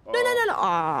 No, no, no, no.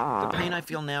 Ah. The pain I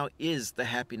feel now is the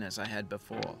happiness I had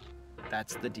before.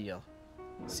 That's the deal.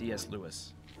 C.S.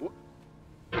 Lewis.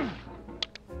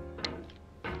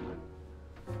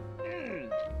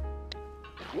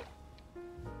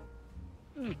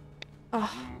 Oh.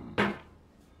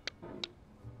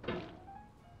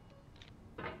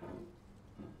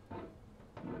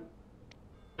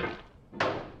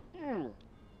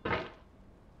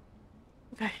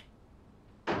 Okay.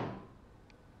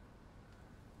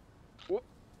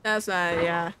 That's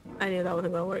yeah. I knew that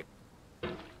wasn't gonna work.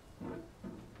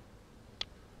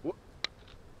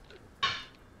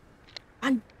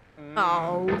 And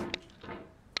oh.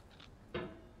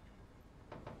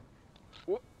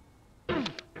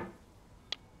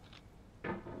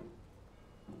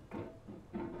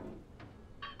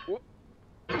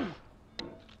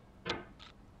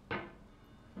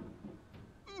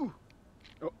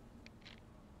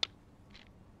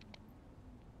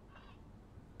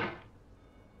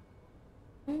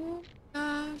 Oh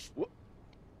gosh.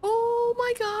 Oh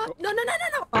my god. No, no, no,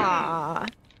 no, no. Ah.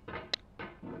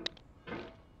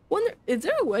 Wonder, is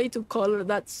there a way to color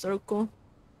that circle?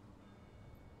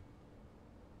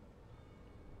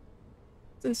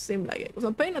 Doesn't seem like it. Because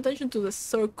I'm paying attention to the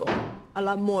circle a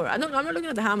lot more. I'm not looking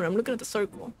at the hammer, I'm looking at the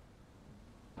circle.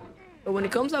 But when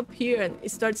it comes up here and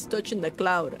it starts touching the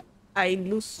cloud, I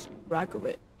lose track of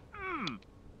it.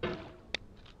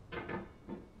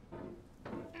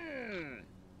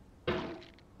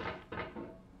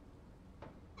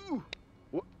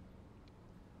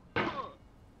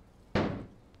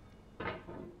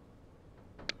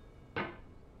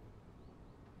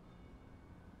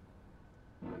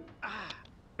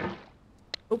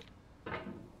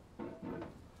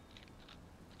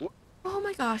 Oh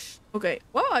my gosh. Okay.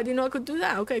 Wow, I didn't know I could do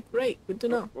that. Okay, great. Good to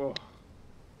know.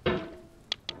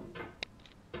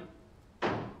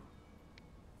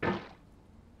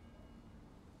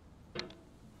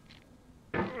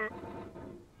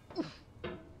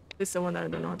 This is the one that I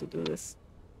don't know how to do this.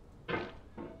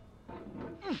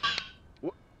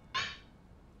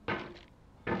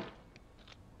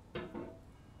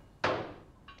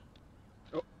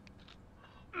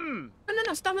 No, no,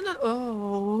 no, stop it.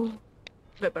 Oh.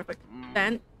 Okay, perfect.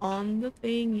 Stand on the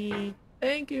thingy.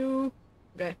 Thank you.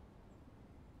 Okay.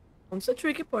 Comes the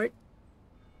tricky part.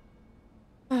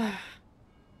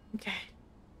 Okay.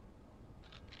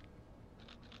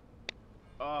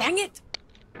 Dang it!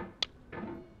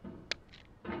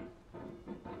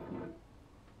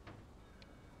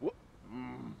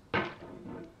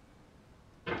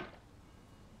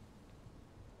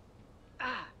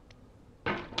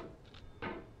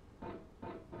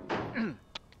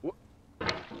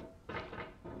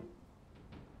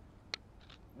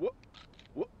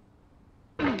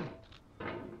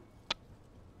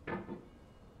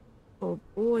 Oh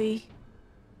boy.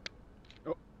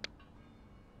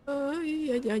 Oh,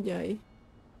 yeah.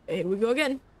 Here we go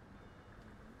again.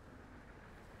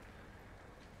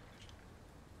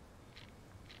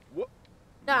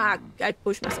 Ah, I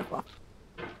pushed myself off.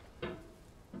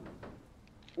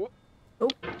 Oh.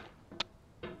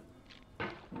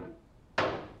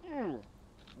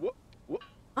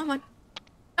 Come on.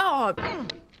 Oh, I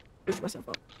pushed myself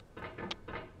off.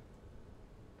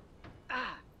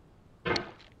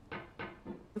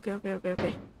 Okay, okay, okay,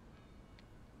 okay.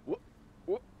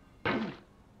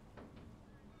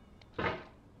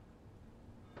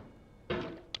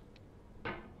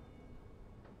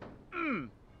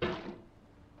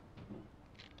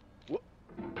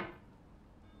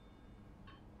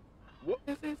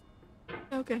 Okay,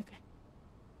 okay, okay.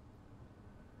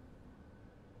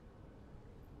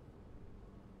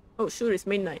 Oh shoot, it's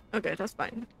midnight. Okay, that's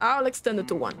fine. I'll extend it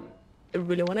to 1. I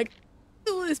really want to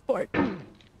do this part. Dang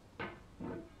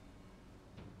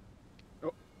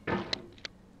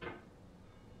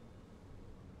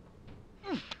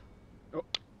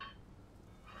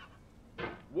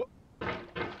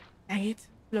it.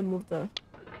 Let's move the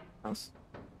house.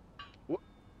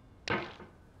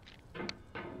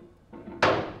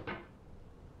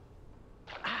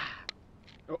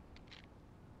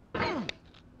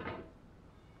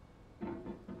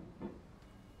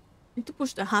 Need to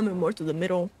push the hammer more to the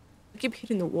middle. I keep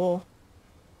hitting the wall.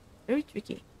 Very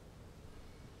tricky.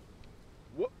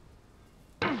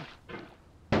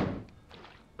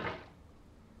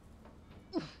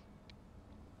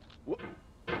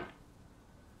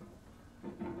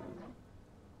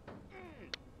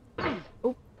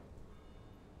 Oh.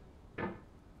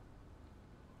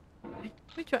 Okay,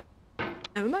 let me try.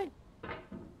 Never mind.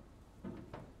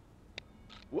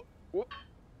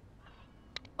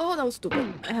 Oh, that was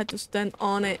stupid. I had to stand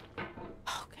on it.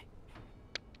 Okay.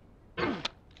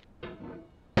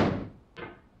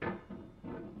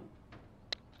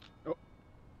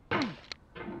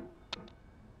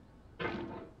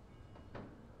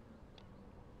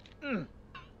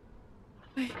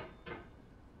 Okay.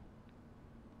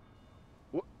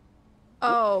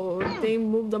 Oh, they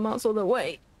moved the mouse all the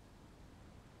way.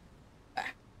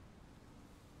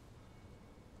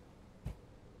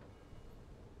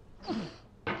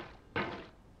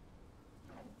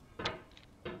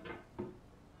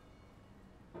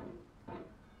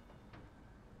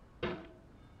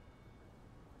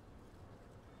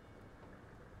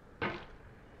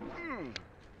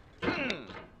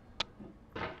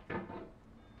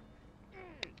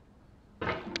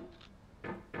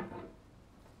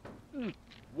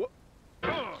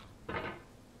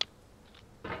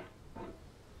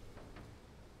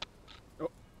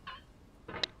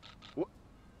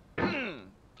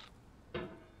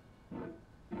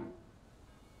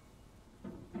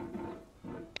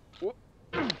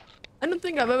 I don't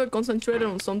think I've ever concentrated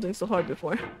on something so hard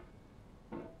before.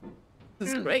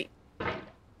 This is great. Okay.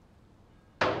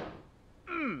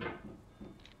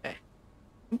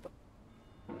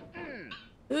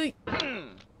 Hey.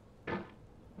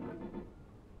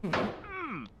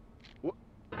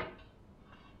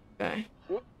 Okay.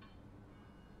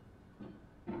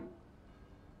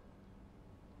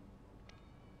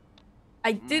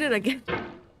 I did it again.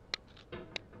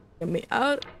 Get me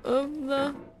out of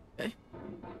the... Okay.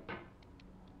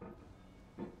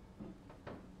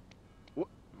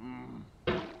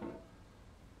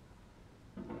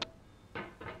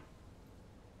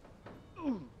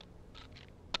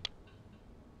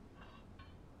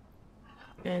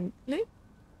 Gently.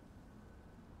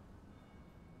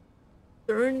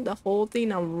 Turn the whole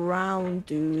thing around,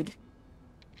 dude.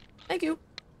 Thank you.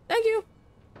 Thank you.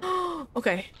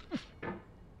 Okay.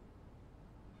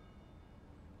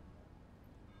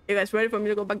 You guys ready for me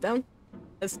to go back down?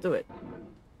 Let's do it.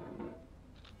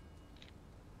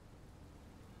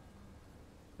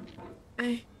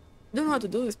 I don't know how to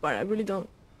do this part. I really don't.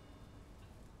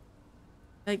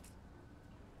 Like...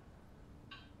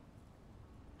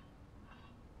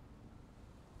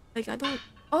 I don't...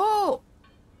 Oh!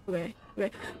 Okay,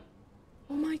 okay.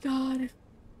 Oh my god.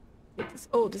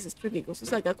 Oh, this is tricky because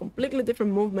it's like a completely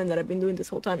different movement that I've been doing this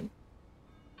whole time.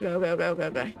 Okay, okay, okay, okay,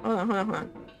 okay. Hold on, hold on, hold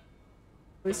on.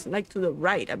 It's like to the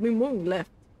right. I've been moving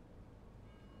left.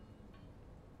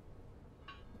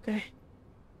 Okay.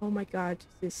 Oh my god,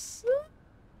 this is...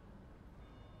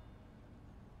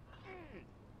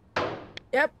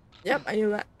 Yep, yep, I knew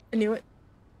that. I knew it.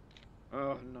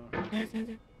 Oh no. Okay, okay,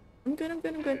 okay. I'm good, I'm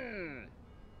good, I'm good.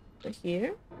 So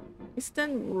here, we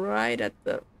stand right at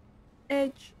the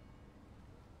edge.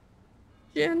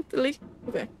 Gently.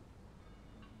 Okay.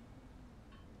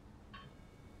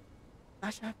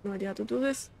 Gosh, I have no idea how to do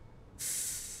this.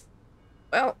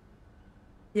 Well,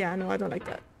 yeah, no, I don't like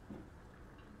that.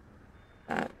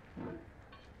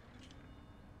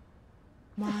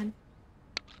 Come on.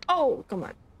 Oh, come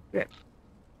on. Grip.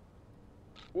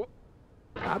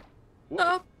 Stop.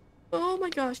 Stop. Oh my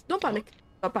gosh. Don't panic.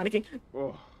 Stop panicking.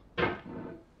 Oh.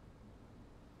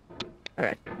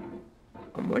 Alright.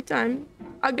 One more time.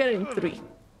 I'll get it in 3.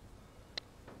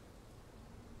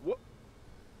 What?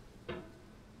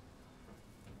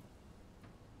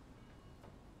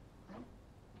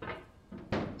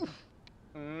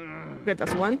 Okay,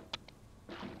 that's 1.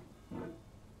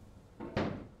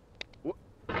 What?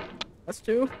 That's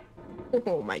 2.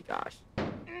 Oh my gosh.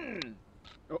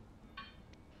 Oh.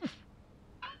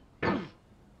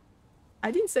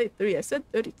 I didn't say 3, I said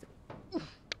 33.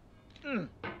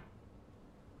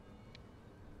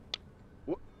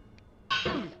 What?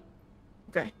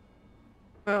 Okay.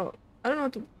 Well, I don't know how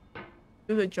to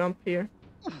do the jump here.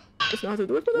 Just know how to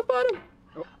do it from the bottom.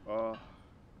 Oh.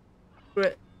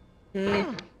 Great.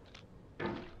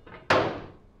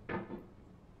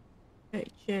 Okay,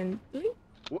 gently.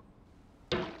 What?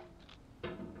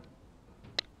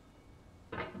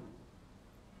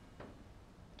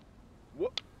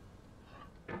 What?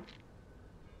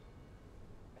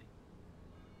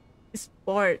 This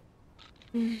part.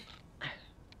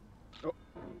 Oh.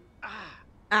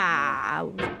 Ah, I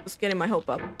was getting my hope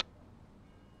up.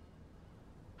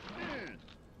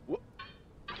 What?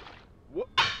 What?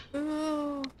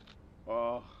 Oh,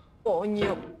 Oh. oh,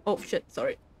 no. Oh shit,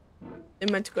 sorry.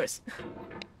 I meant to curse.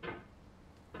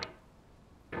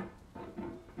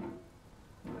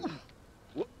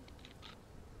 What?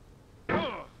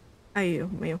 Ay, Dios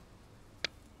mío.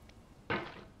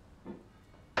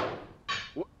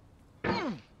 What?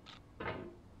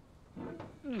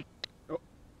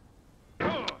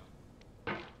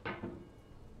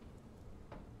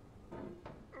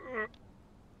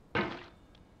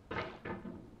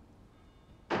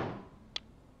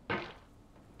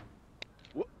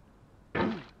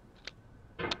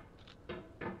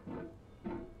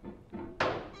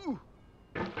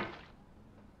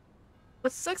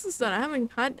 What sucks is that I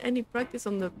haven't had any practice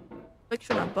on the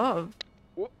section above.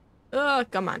 What?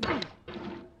 Come on.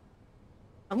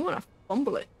 I'm gonna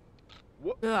fumble it.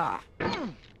 What? Ah.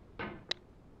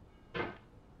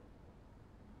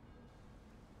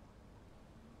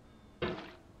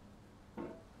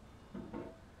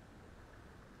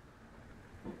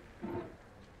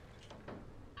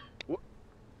 What?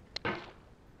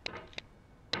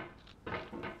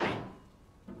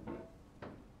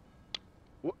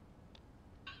 What?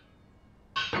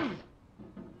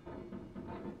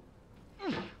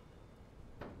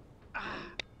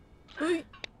 Ui,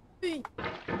 ui.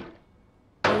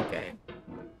 Okay.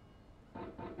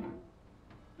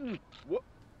 What?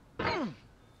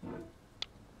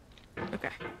 Okay.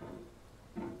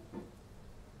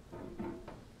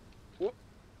 What?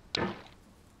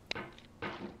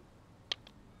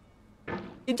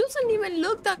 It doesn't even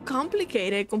look that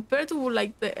complicated compared to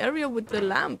like the area with the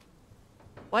lamp.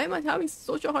 Why am I having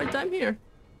such a hard time here?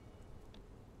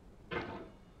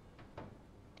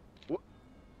 What?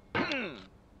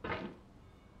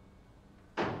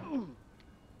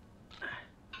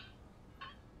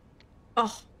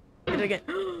 Oh, did it again.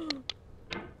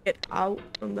 Get out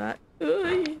from that.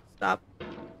 Ui, stop.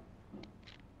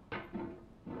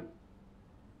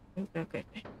 Okay.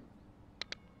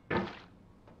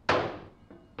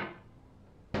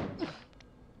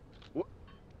 What?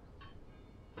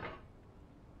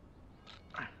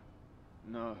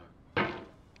 No.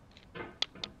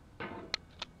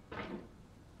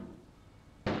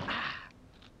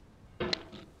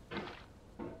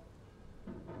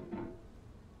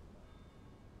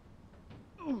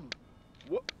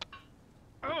 What?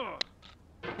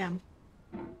 Damn.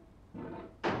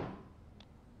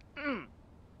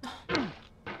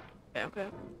 Okay.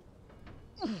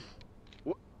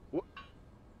 What? What?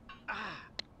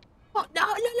 Oh, no.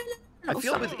 I feel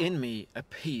Stop. within me a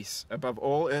peace above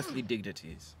all earthly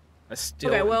dignities, a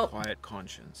still Okay, well- and quiet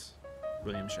conscience.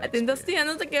 William Shakespeare. I think that's the end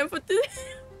of the game for today.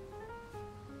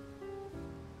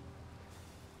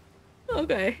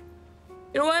 Okay.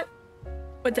 You know what?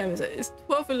 What time is it? It's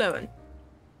 12:11.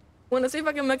 Wanna see if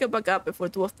I can make it back up before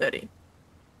 12:30.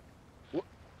 What?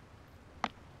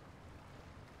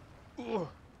 Ugh.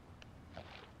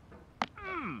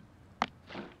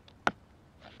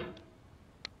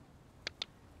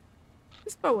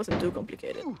 This part wasn't too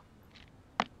complicated.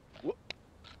 What?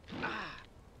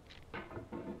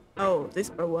 Oh, this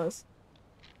part was.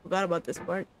 Forgot about this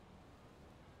part.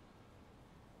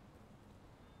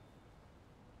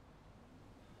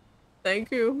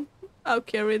 Thank you. I'll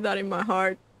carry that in my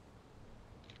heart.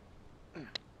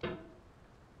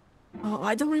 Oh,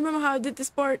 I don't remember how I did this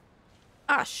part.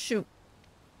 Ah, shoot.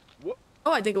 What?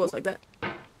 Oh, I think it was like that.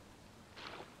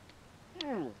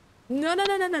 No.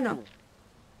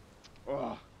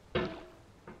 Oh.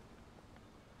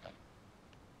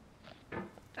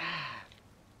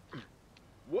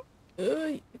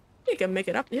 I can make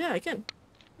it up. Yeah, I can.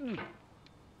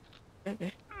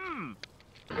 Okay.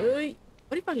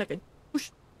 What if I like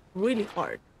push really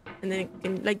hard and then it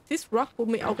can like this rock pull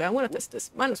me? Okay, I want to test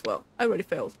this. Might as well. I already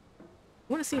failed. I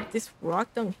want to see if this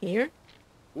rock down here.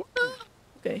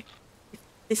 Okay. If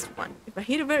this one. If I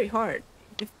hit it very hard,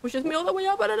 it pushes me all the way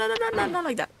up. But no, not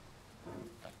like that.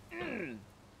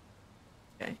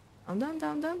 Okay.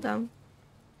 Down.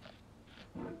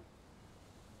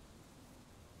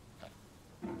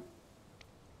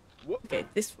 Okay,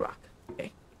 this rock.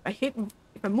 Okay.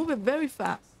 If I move it very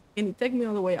fast, can it take me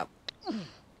all the way up? I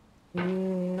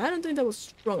don't think that was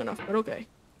strong enough, but okay.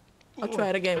 I'll try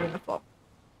it again when I fall.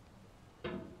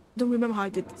 Don't remember how I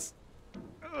did this.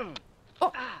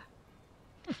 Oh!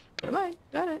 Never mind.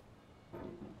 Got it.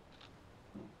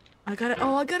 I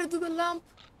gotta do the lamp.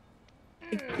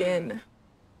 Again.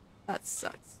 That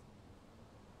sucks.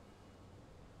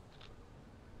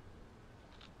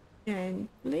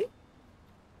 Gently.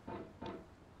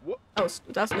 Oh,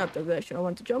 that's not the direction I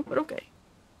want to jump, but okay.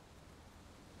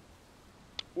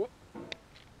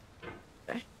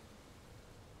 Okay.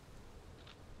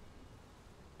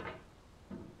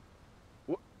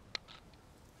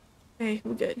 Okay,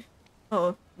 we're good.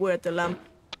 Oh, we're at the lamp.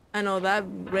 I know that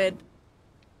red.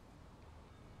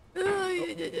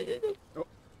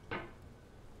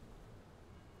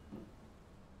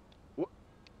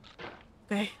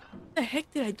 Okay. How the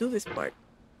heck did I do this part?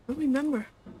 I don't remember.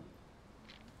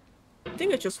 I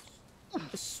think I just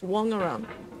swung around.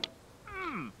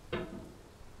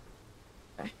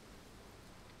 Okay.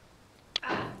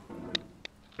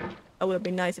 That would have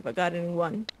been nice if I got it in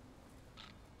one.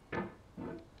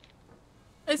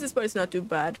 This part is not too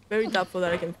bad. Very doubtful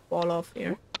that I can fall off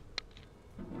here.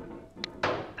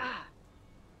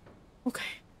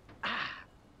 Okay.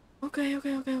 Okay.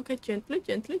 Gently.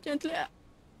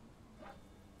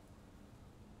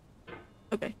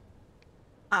 Okay.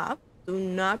 Up. Do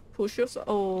not push yourself.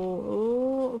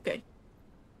 Oh, okay.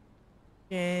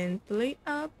 Gently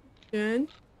up.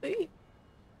 Gently.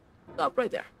 Stop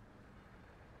right there.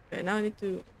 Okay, now I need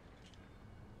to...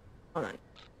 Hold on.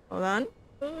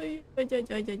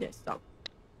 Yeah. Stop.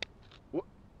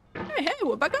 Hey,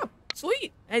 we're back up.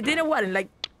 Sweet. I did it, what, in like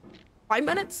 5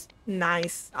 minutes?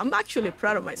 Nice. I'm actually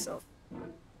proud of myself.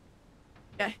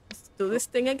 Okay, let's do this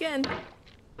thing again.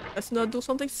 Let's not do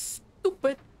something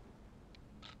stupid.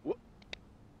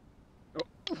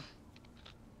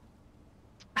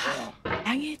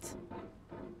 Dang it.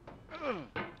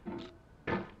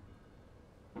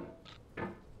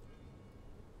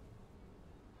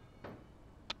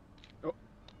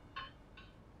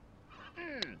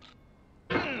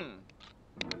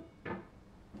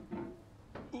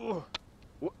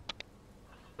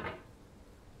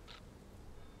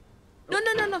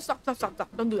 No, stop.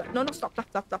 Don't do that. No, stop.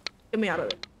 Get me out of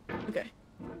it. Okay.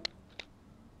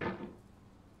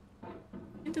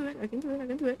 I can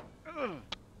do it.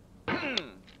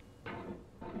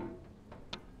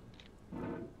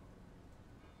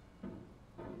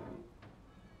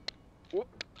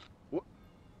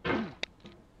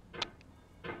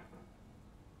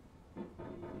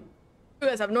 You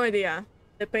guys have no idea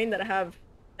the pain that I have,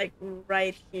 like,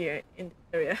 right here in this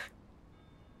area.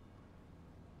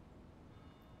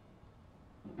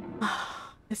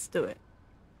 Let's do it.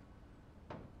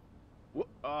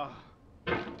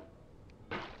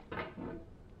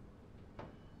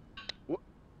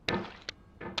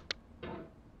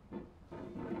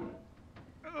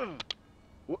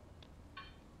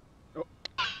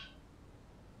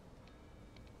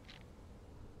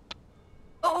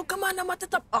 Oh, come on, I'm at the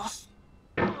top. Oh.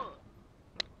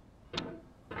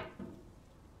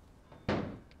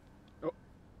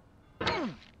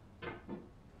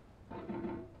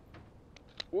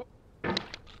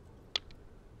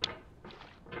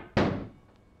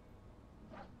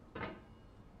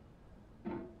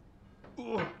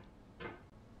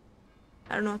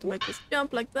 I don't know how to make this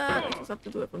jump like that. I just have to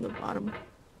do it from the bottom.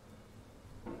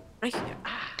 Right here.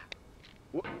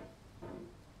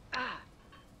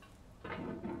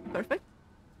 Perfect.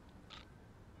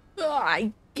 Oh,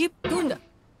 I keep doing that.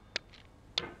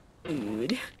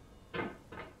 Dude.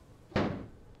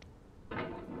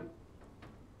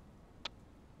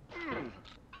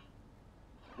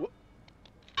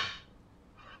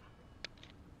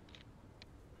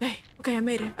 Okay, I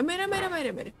made it.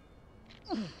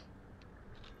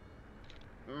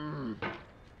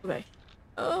 Okay.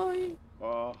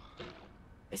 Oh.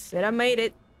 I said I made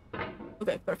it.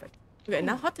 Okay, perfect. Okay,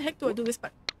 now how the heck do I do this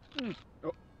part?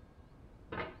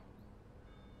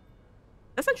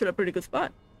 That's actually a pretty good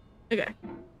spot. Okay. How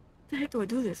the heck do I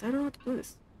do this? I don't know how to do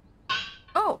this.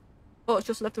 Oh, it's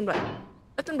just left and right.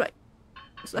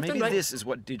 It's left Maybe and right. this is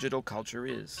what digital culture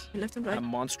is. Left and right. A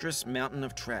monstrous mountain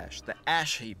of trash, the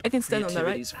ash heap I can of stand on that,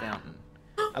 right? creativity's fountain.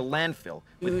 A landfill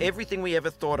with Dude. everything we ever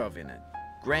thought of in it.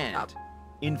 Grand, Up.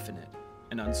 infinite,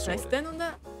 and Can I unsorted. stand on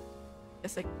that?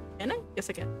 Yes, I can. I? Yes,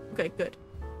 I can. Okay, good.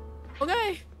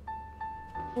 Okay.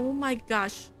 Oh my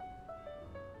gosh.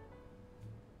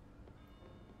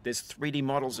 There's 3D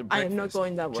models of I breakfast. am not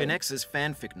going that way. Gen X's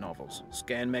fanfic novels,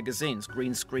 Scan magazines,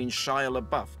 green screen Shia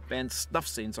LaBeouf, banned snuff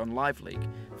scenes on LiveLeak.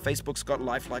 Facebook's got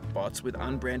lifelike bots with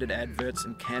unbranded adverts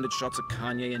and candid shots of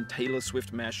Kanye and Taylor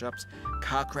Swift mashups,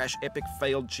 car crash epic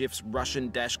failed GIFs, Russian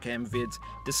dashcam vids,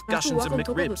 discussions walk of on top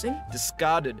of the McRibs, thing?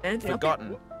 discarded, And- okay.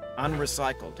 forgotten,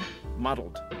 unrecycled,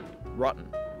 muddled, rotten,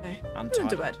 Okay. This isn't untitled.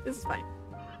 too bad. This is fine.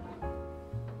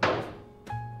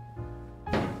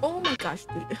 Oh my gosh,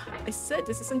 dude. I said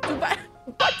this isn't too bad.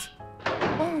 What?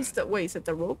 Oh, is that, wait, is it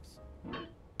the ropes?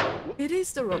 It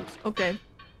is the ropes. Okay.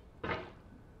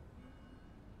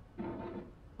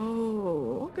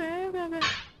 Oh, okay, okay,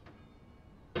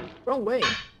 okay. Wrong way.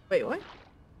 Wait, what?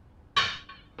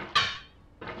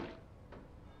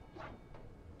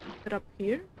 Get up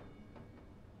here?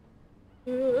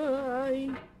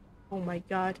 Oh my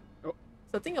god. Oh.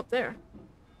 Something up there.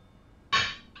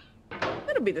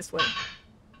 It'll be this way.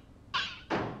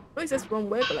 No, it says wrong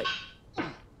way, but like,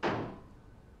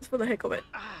 just for the heck of it.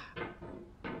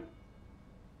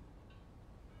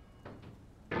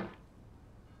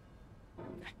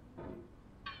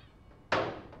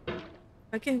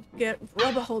 I can grab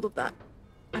a hold of that.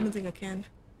 I don't think I can.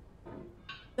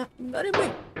 Not in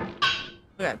me.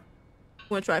 Okay. I'm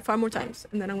gonna try 5 more times,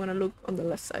 and then I'm gonna look on the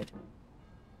left side.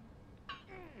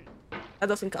 That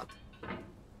doesn't count.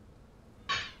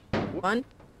 1.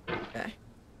 Okay.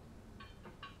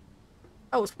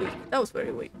 That was weak. That was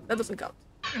very weak. That doesn't count.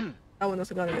 That one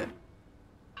doesn't count either.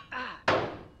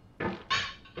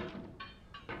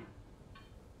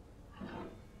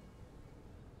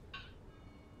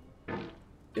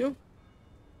 2.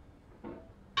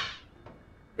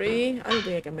 3. I don't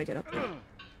think I can make it up there.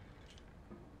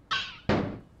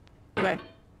 Okay.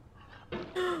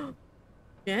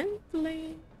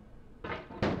 Gently.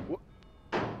 Oh,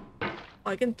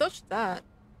 I can touch that.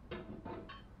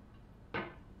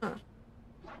 Huh.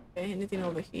 Okay, anything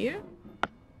over here?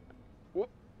 Do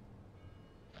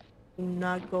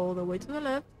not go all the way to the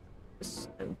left. Just,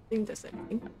 I don't think there's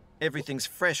anything. Everything's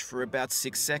fresh for about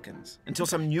 6 seconds, until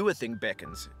some newer thing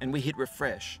beckons, and we hit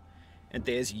refresh. And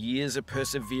there's years of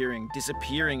persevering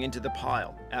disappearing into the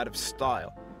pile, out of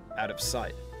style, out of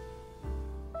sight.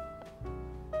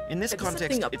 In this There's something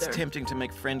context, up it's there. tempting to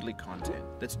make friendly content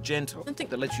that's gentle, Something-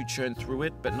 that lets you churn through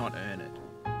it but not earn it.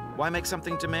 Why make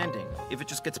something demanding if it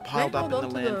just gets piled up hold in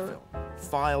the on to landfill,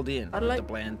 filed in I with like- the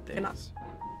bland cannot. things?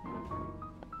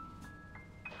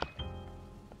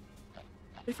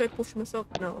 If I push myself,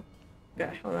 no.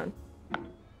 Okay, hold on.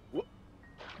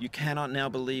 You cannot now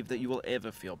believe that you will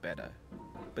ever feel better.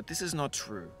 But this is not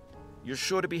true. You're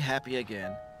sure to be happy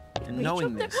again. And Wait,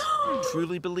 knowing jump there. this,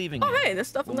 truly believing Oh, it, hey, there's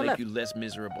stuff will on the make left. you less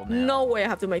miserable now. No way I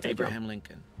have to make that jump. Abraham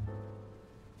Lincoln.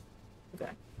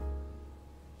 Okay.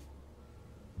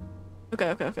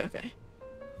 Okay.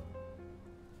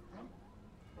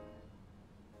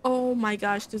 Oh my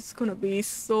gosh, this is gonna be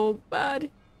so bad.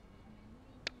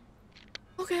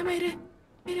 Okay, I made it.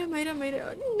 Made it.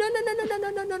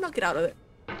 No. Get out of there.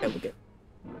 Okay, we're good.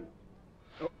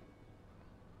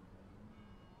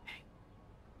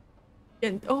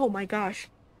 And oh my gosh.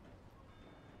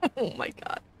 Oh my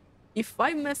god. If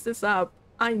I mess this up,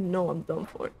 I know I'm done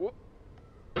for.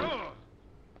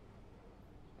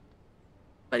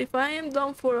 But if I am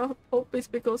done for, I hope it's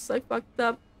because I fucked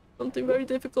up something very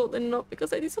difficult and not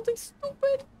because I did something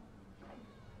stupid.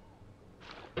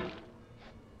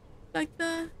 Like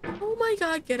that. Oh my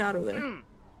god, get out of there.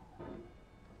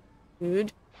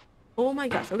 Dude. Oh my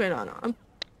gosh. Okay, no.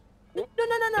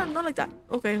 No, not like that.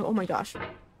 Okay, oh my gosh.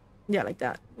 Yeah, like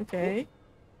that. Okay.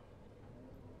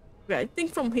 Okay, I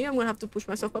think from here I'm gonna have to push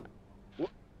myself up.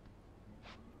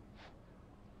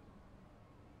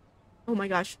 Oh my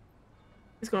gosh.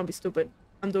 It's gonna be stupid.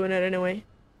 I'm doing it anyway.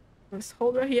 Let's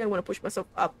hold right here. I'm gonna push myself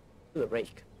up to the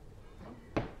rake.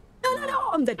 No,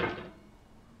 I'm dead.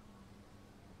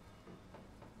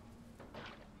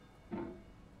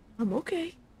 I'm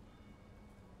okay.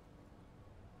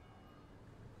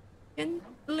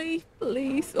 Gently,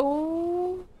 please.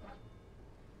 Oh.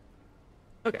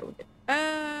 Okay, we're good.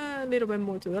 A little bit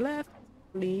more to the left,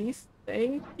 please.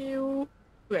 Thank you.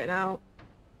 Okay, now.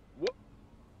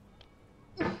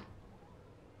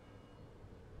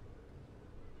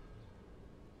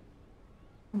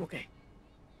 I'm okay.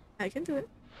 I can do it.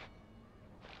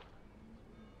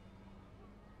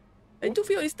 I do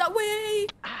feel it's that way.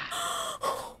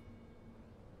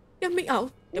 Get me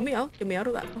out. Get me out. Get me out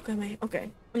of that. Okay, man. Okay.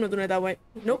 I'm not doing it that way.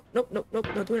 Nope. Nope. Nope. Nope.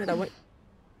 Not doing it that way.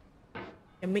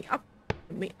 Get me up.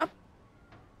 Get me up.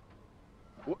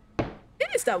 It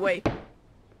is that way.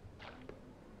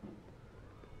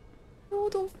 No,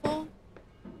 don't fall.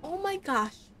 Oh my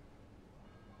gosh.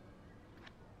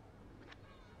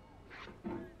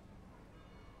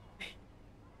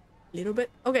 A little bit.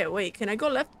 Okay, wait. Can I go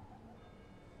left?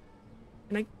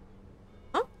 Can I?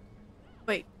 Huh?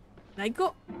 Wait. Can I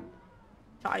go?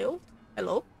 Child?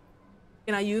 Hello?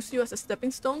 Can I use you as a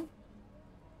stepping stone?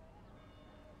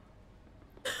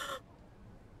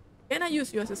 Can I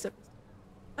use you as a stepping stone?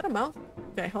 Is that a mouth?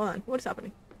 Okay, hold on. What is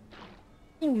happening?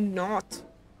 Do not.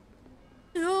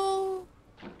 No.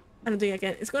 I don't think I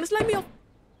can. It's gonna slide me off.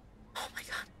 Oh my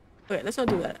god. Okay, let's not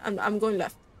do that. I'm going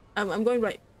left. I'm going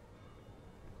right.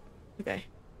 Okay.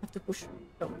 I have to push.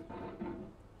 No.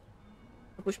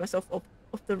 I push myself up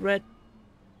off the red.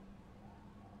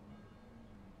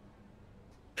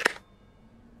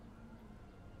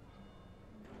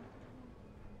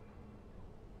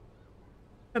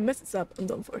 If I mess this up, I'm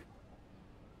done for.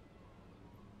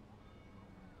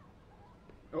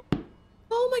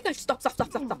 Oh my gosh, stop.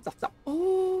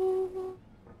 Oh.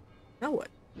 Now what?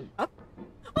 Up?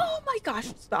 Oh my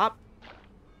gosh, stop.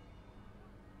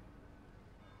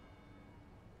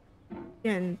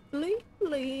 Gently,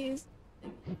 please.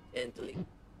 Gently.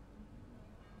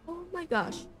 Oh my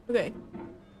gosh. Okay.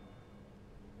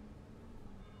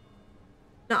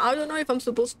 Now, I don't know if I'm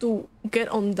supposed to get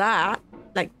on that.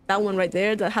 Like that one right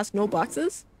there that has no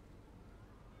boxes.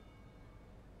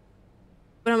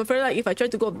 But I'm afraid like if I try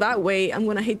to go that way, I'm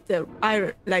gonna hit the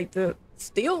iron, like the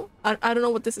steel. I don't know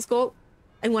what this is called.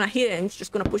 And when I hit it, it's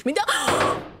just gonna push me down.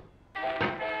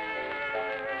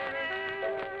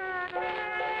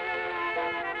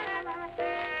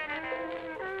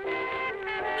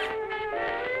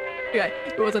 Okay,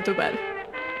 it wasn't too bad.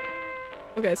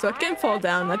 Okay, so I can't fall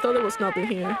down. I thought there was nothing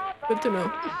here. Good to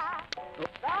know.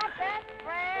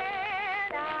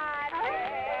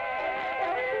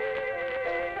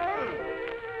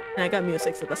 And I got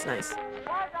music, so that's nice.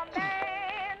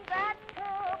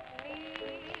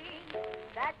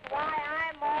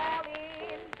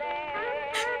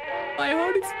 My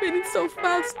heart is beating so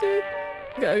fast, dude.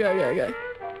 Okay.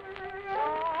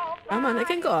 Come on, I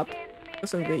can go up.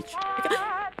 Doesn't reach. I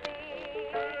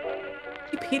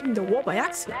keep hitting the wall by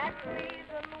accident.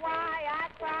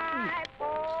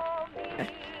 Okay.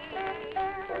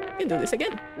 I can do this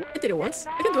again. I did it once.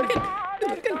 I can do it again. I can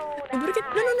do it again. I can do it again.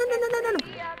 No.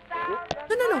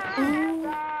 No.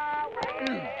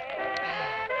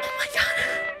 Oh my god.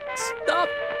 Stop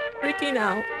freaking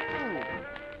out.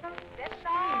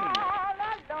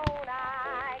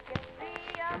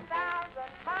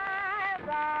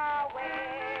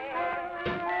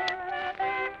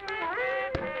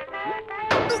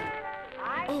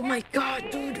 Oh my god,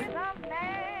 dude.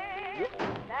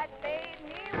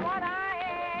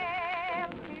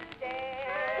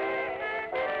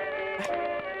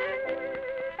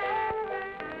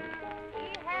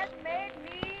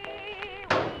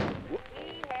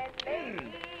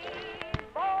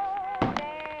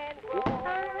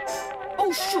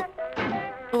 Oh shoot.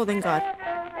 Oh, thank god.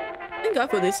 Thank god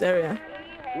for this area.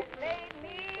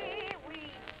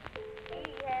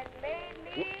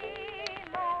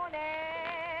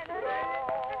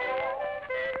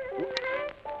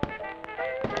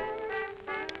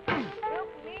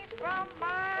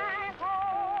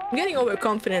 I'm getting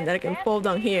overconfident that I can fall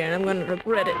down here and I'm gonna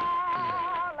regret it.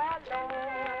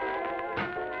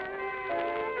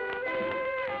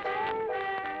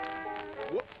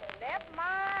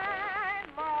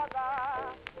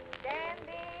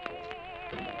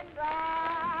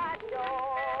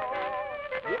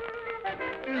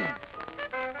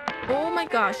 Oh my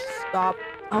gosh, stop.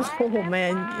 Oh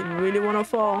man, you really wanna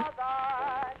fall.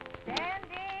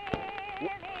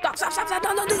 Stop,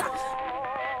 don't do that.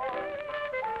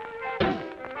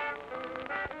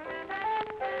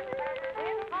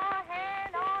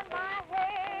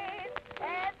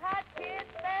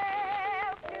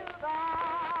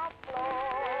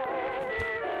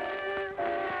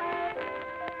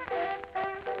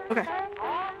 Okay.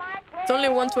 It's only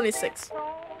 126.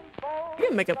 You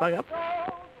can make it back up.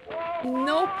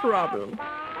 No problem.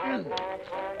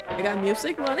 I got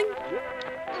music running.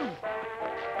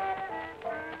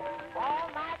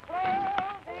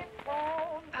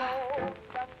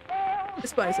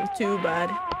 This part isn't too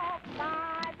bad.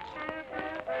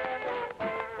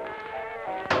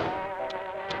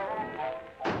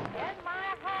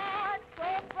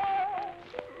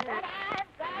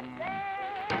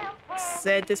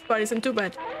 Said this part isn't too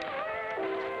bad.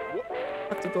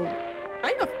 to go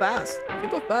kind of fast. If you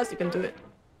go fast, you can do it.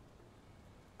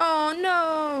 Oh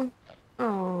no!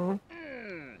 Oh.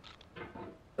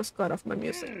 Just cut off my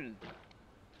music.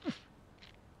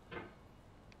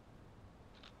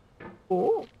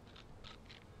 Oh.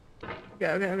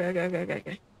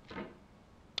 Okay.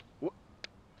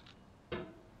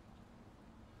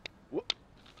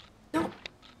 No.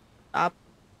 Stop.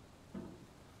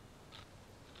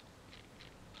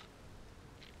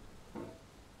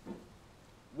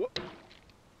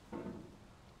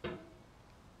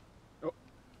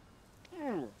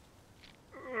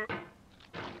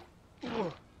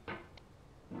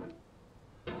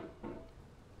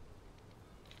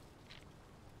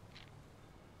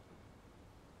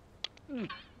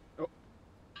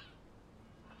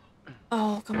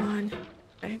 Oh, come on.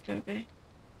 Okay.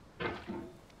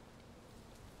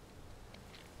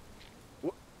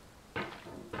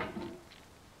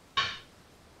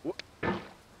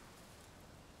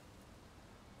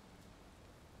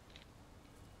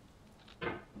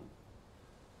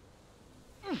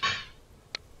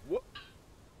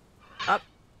 Up.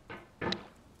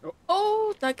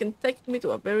 Oh, that can take me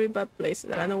to a very bad place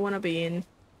that I don't want to be in.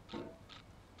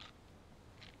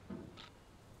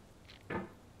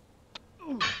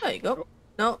 There you go.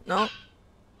 No.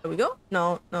 There we go.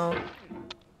 No. Oh,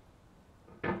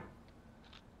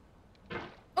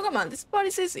 come on. This part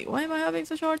is easy. Why am I having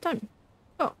such a hard time?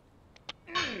 Oh.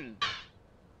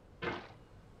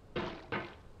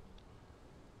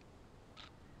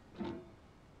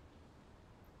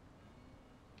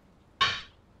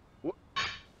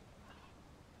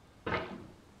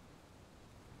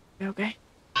 Okay.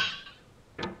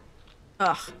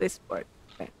 Ugh, this part.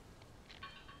 Okay.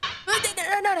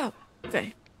 No.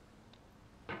 Okay.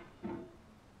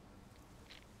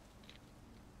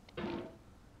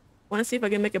 Wanna see if I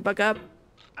can make it back up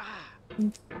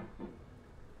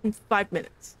in 5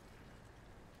 minutes.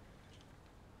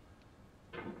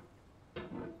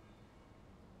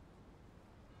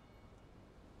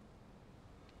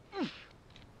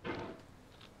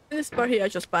 In this part here, I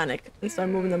just panic and start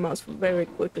moving the mouse very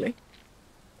quickly.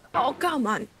 Oh, come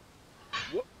on.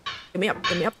 Get me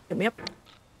up.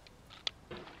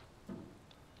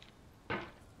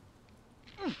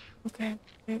 Okay.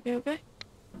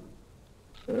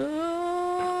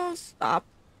 Stop.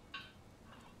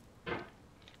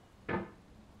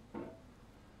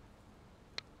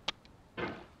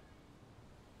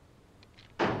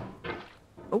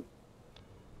 Oh.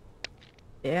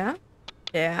 Yeah.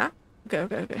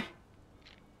 Okay.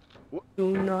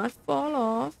 Do not fall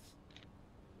off.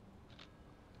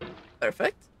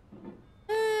 Perfect.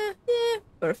 Yeah,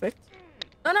 perfect.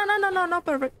 No, not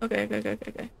perfect. Okay.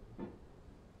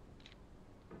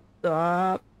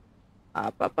 Stop.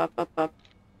 Up.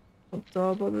 On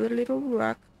top of the little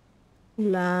rock.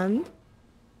 Land.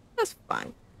 That's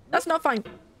fine. That's not fine.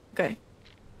 Okay.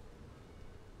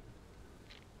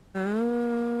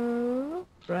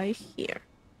 Right here.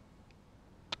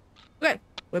 Okay.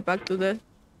 We're back to the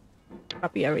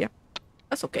crappy area.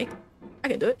 That's okay. I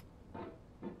can do it.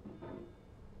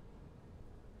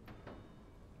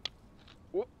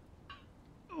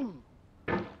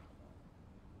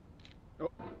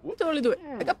 Totally do it.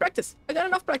 I got practice. I got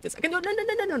enough practice. I can do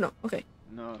it. No. Okay.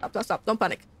 No. Stop. Don't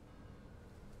panic.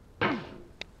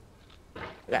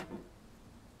 Okay.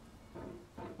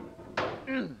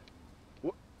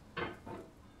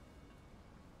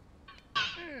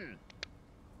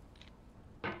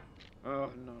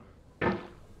 Oh no.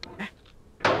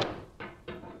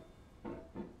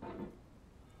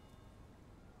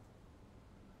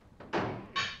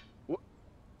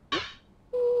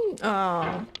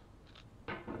 Oh.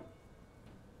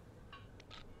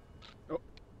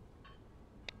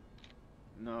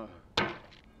 No.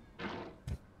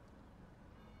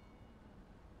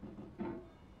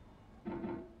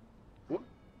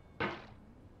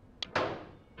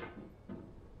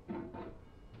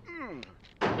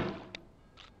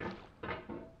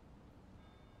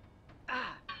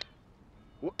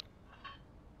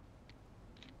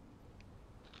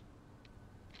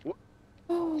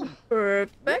 Oh,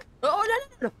 perfect. Oh,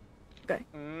 no. Okay.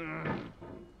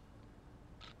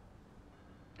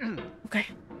 Okay.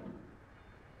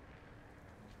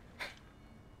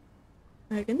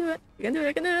 I can do it.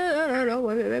 No.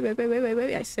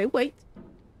 Wait. I say wait.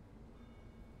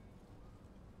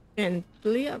 And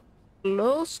clear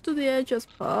close to the edge as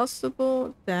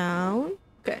possible. Down.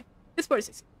 Okay. This part is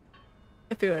easy.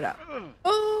 I figured it out.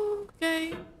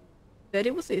 Okay. That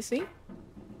it was easy.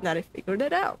 Now I figured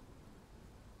it out.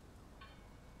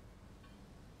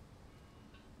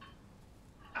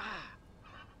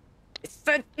 It's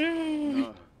a...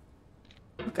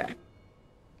 Okay.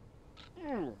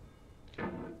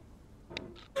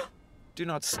 Do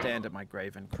not stand at my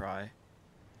grave and cry.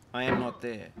 I am not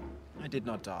there. I did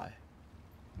not die.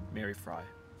 Mary Fry.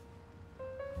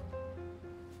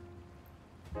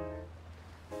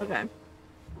 Okay.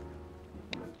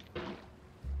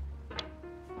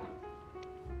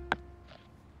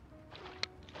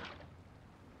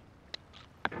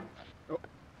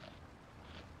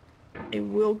 I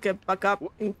will get back up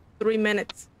in 3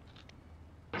 minutes.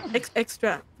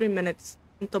 Extra 3 minutes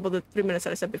on top of the 3 minutes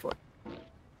that I said before.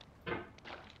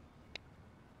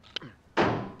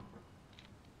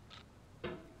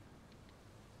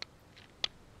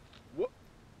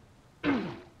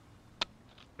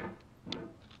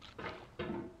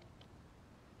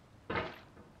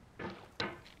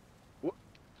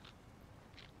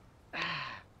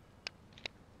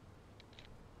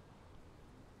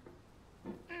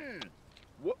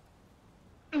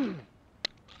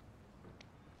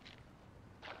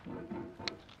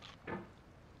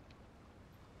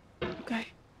 Okay.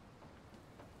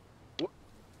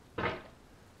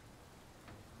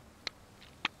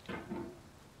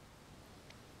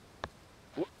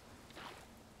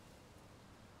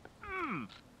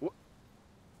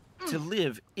 To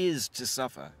live is to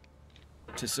suffer.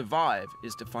 To survive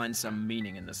is to find some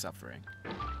meaning in the suffering.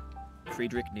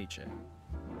 Friedrich Nietzsche.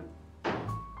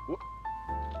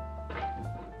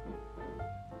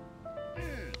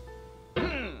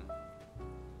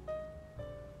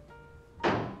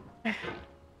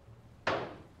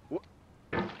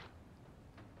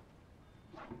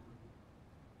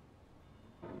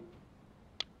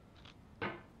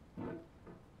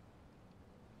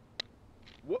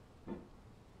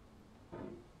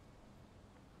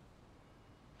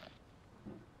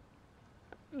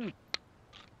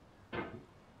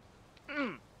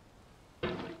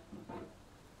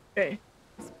 Okay.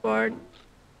 Sport.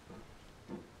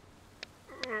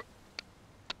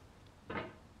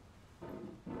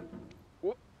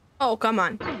 Oh, come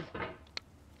on.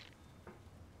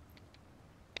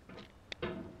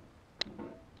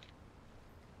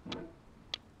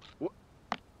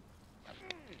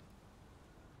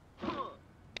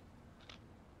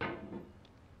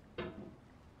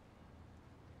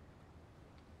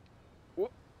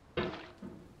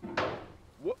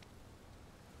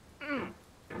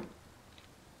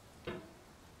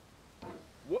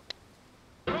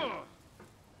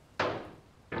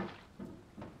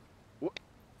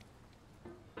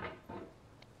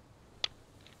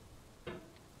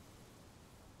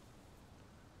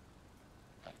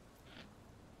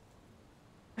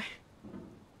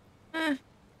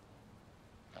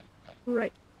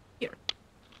 Right here.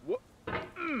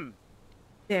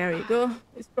 There you go.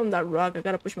 It's from that rock. I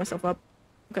gotta push myself up.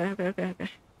 Okay. Can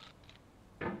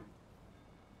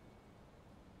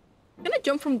I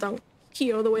jump from down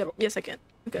here all the way up? Yes, I can.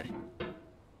 Okay.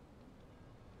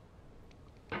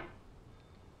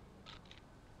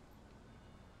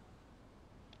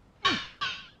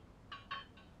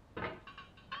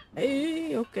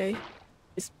 Hey, okay.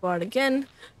 This part again.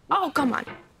 Oh, come on.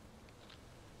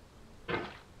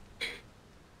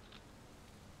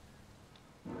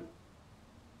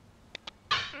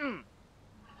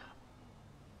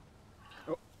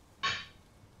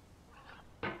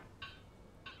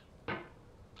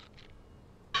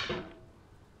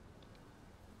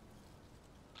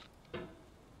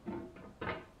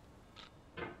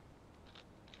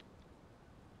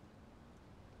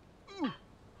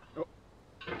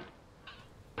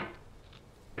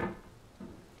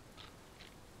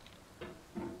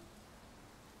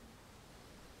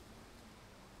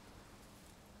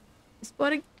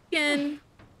 But again,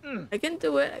 I can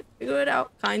do it. I figure it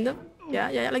out, kind of. Yeah,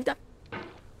 like that.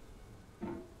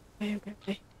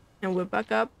 Okay. And we're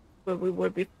back up where we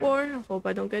were before. I hope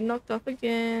I don't get knocked off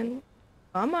again.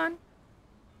 Come on.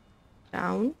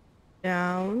 Down.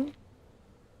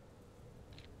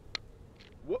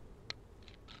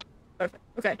 Perfect.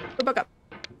 Okay, we're back up.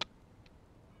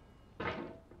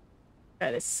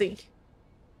 Okay, let's see.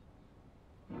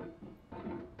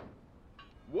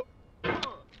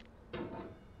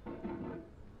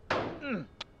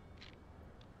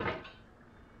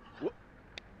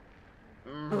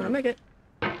 I'm gonna make it.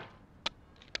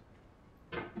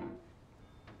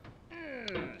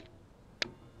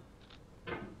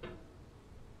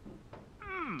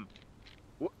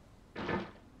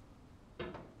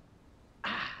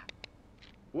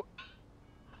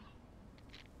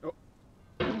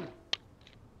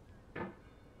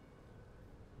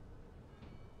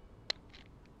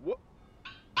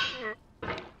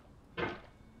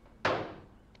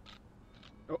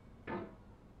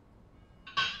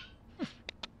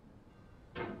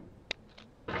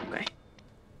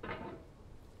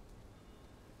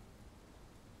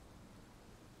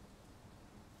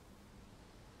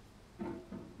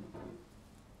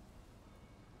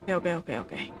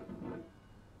 Okay.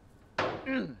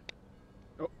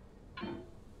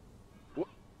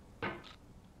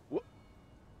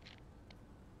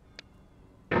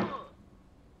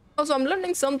 Also, I'm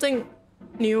learning something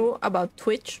new about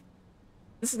Twitch.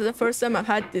 This is the first time I've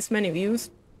had this many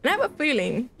views. And I have a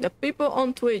feeling that people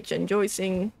on Twitch enjoy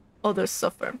seeing others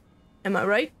suffer. Am I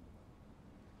right?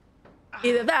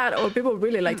 Either that or people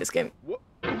really like this game.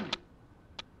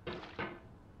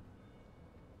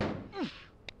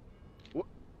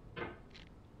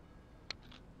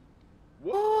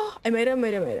 Oh, I made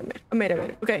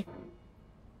it. Okay.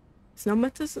 It's not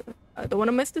mess this. I don't want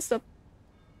to mess this up.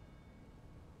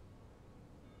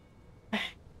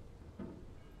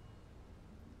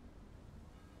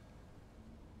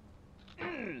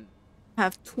 I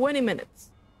have 20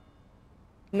 minutes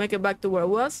to make it back to where I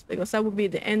was, because that would be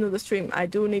the end of the stream. I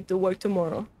do need to work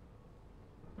tomorrow.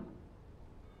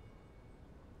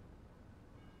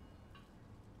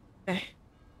 Okay.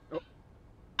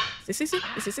 This is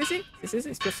easy.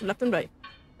 It's just left and right.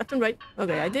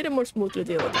 Okay, I did it more smoothly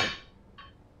the other time.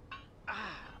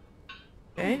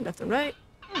 Okay, left and right.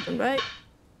 Left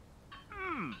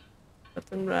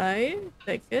and right.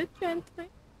 Take it gently.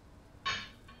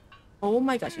 Oh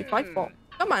my gosh, if I fall.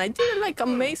 Come on, I did it like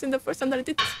amazing the first time that I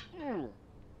did this.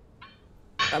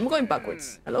 I'm going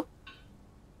backwards. Hello?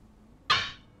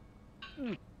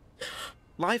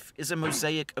 Life is a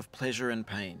mosaic of pleasure and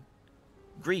pain.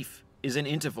 Grief is an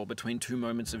interval between two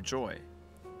moments of joy.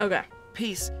 Okay.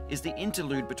 Peace is the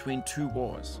interlude between two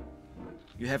wars.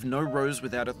 You have no rose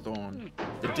without a thorn.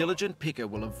 The diligent picker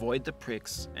will avoid the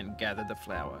pricks and gather the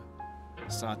flower.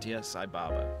 Satya Sai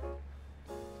Baba.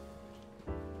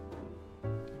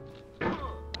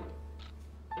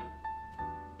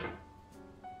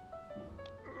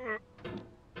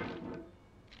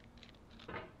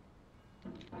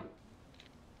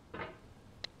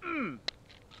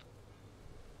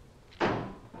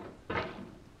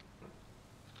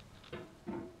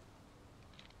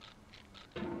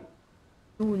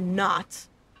 Do not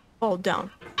fall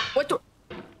down. What the?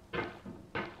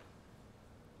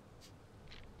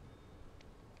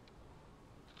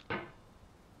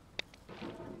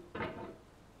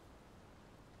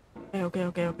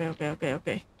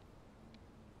 Okay.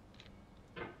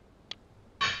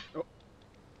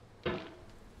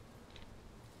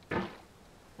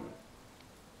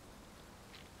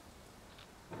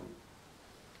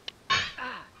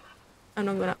 I'm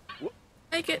not gonna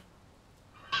make it.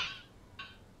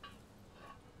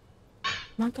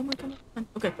 Come on.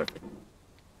 Okay, perfect.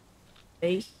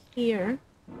 Stay here.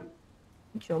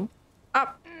 Jump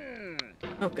up.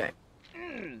 Okay.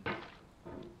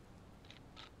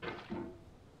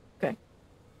 Okay.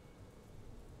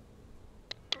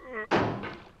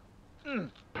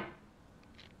 I'm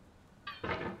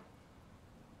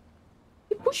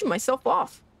pushing myself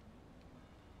off.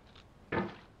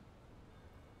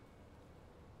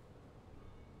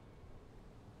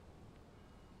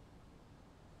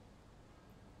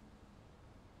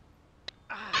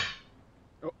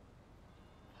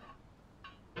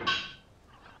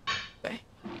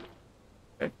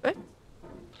 Perfect.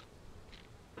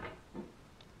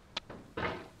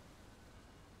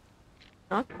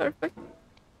 Not perfect.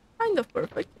 Kind of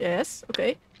perfect. Yes.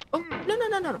 Okay. Oh,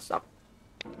 no. Stop.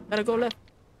 Gotta go left.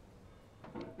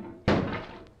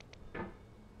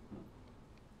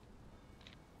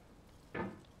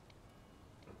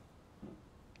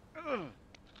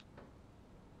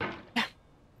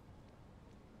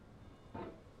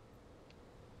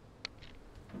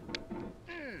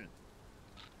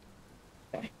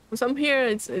 Once I'm here,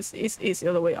 it's easy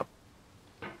all the way up.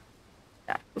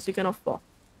 Yeah, because you cannot fall.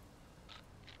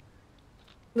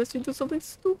 Unless you do something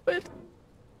stupid.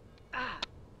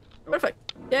 Perfect.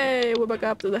 Yay, we're back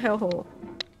up to the hellhole.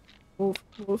 Move.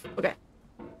 Okay.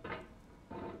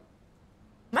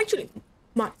 Actually,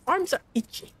 my arms are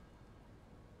itchy.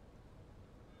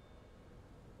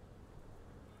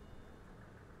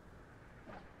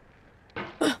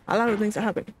 A lot of things are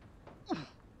happening.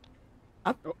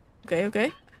 Up.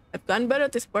 Okay. I've gotten better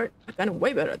at this part. I've gotten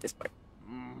way better at this part.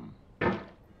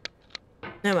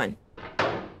 Never mind.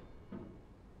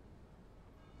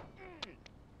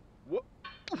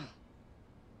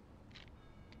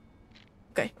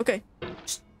 Okay.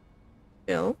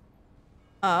 Still.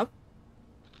 Up.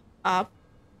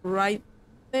 Right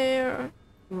there.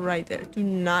 Do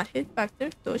not hit back there.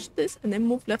 Touch this and then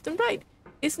move left and right.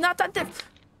 It's not that diff.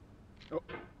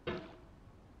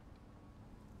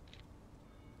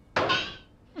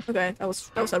 Okay, that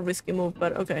was a risky move,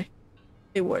 but okay.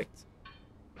 It worked.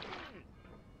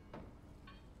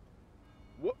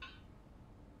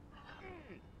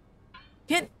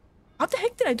 How the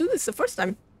heck did I do this the first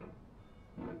time?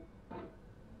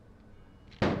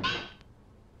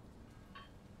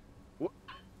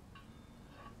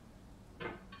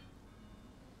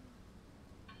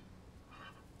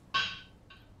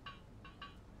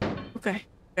 Okay.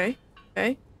 Okay.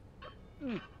 Okay.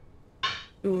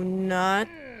 Do not.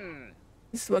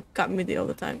 This is what got me the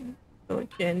other time. So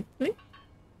gently.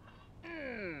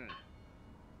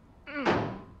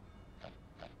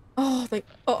 Oh, like,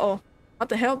 uh-oh. What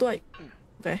the hell do I...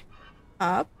 Okay.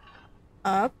 Up.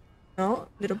 Up. No, a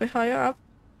little bit higher up.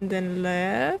 And then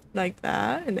left, like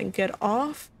that. And then get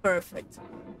off. Perfect.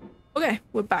 Okay,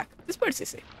 we're back. This part's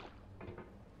easy.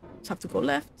 Just have to go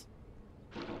left.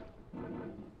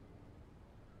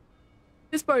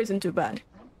 This part isn't too bad.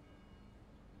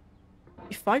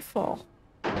 If I fall...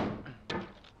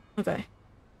 Okay.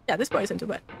 Yeah, this part isn't too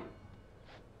bad.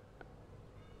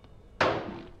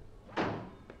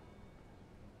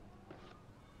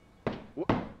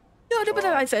 No, but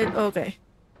I said, okay.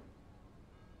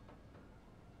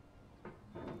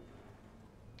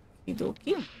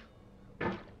 Okie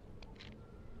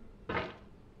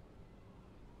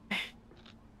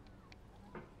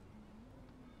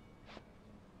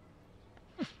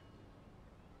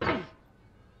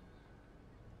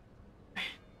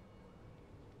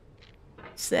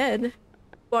said,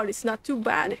 but it's not too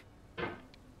bad.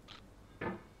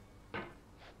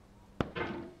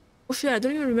 Oh shit, I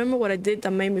don't even remember what I did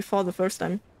that made me fall the first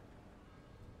time.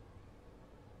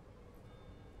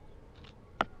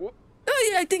 Oh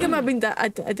yeah, I think it might have been that. I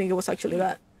think it was actually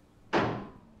that.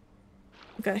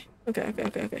 Okay.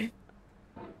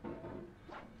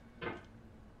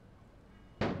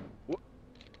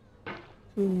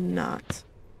 Do not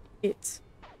hit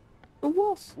the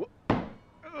walls.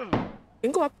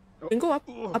 Can go up. Can go up.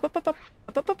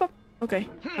 Up. Okay,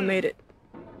 I made it.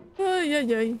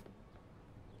 Yeah.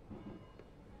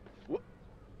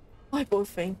 My both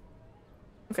thing.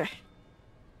 Okay.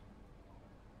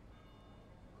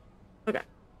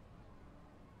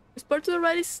 This part to the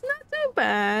right is not too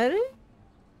bad.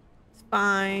 It's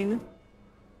fine.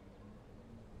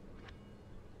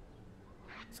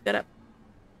 Just gotta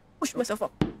push myself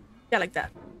up. Yeah, like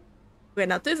that. Okay,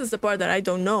 now this is the part that I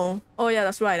don't know. Oh yeah,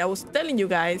 that's right. I was telling you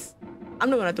guys. I'm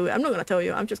not gonna do it. I'm not gonna tell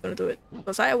you. I'm just gonna do it.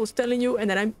 Because I was telling you and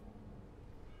then I'm...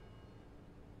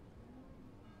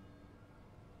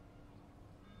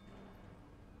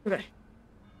 Okay.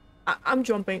 I'm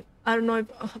jumping. I don't know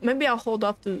if... maybe I'll hold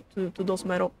off to those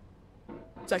metal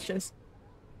sections.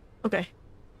 Okay.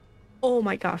 Oh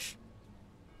my gosh.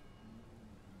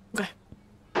 Okay.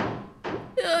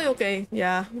 Okay,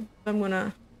 yeah. I'm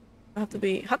gonna... I have to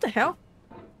be... How the hell?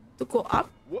 To go up?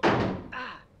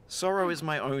 Sorrow is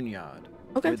my own yard.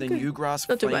 Okay, where the new grass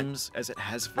flames as it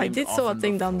has flamed I did saw a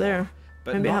thing down there.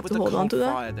 But maybe I have with to hold on to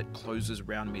that. fire that closes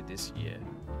round me this year.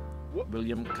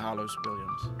 William Carlos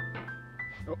Williams.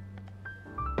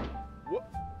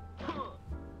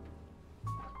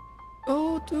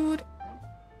 Oh, dude.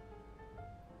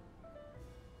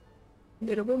 A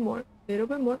little bit more.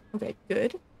 Okay,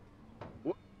 good.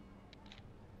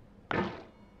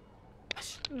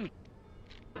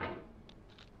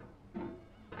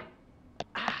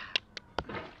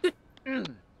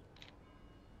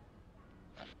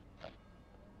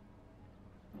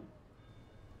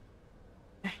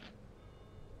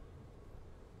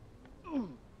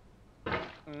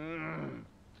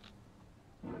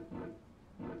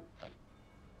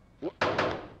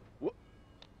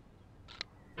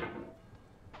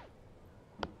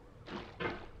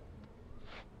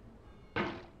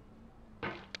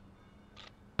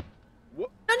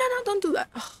 No, don't do that.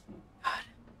 Oh, God.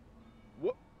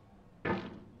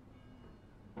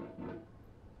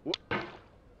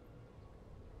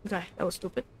 Okay, that was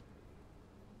stupid.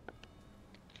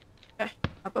 Okay,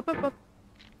 up.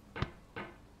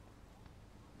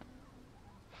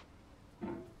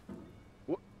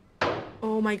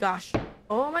 Oh my gosh.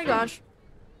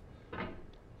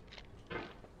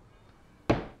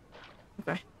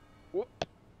 Okay.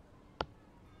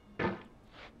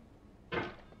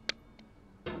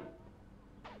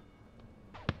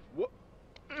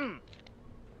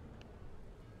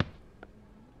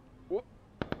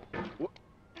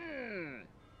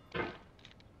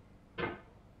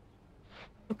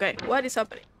 Okay, what is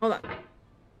happening? Hold on.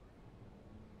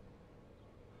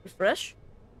 Refresh.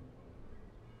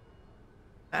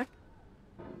 Back.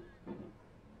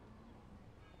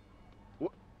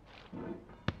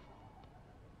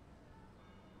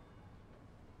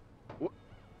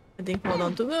 I think hold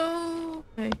on to the...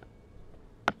 Okay.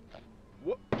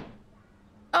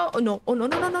 Oh no.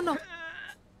 No.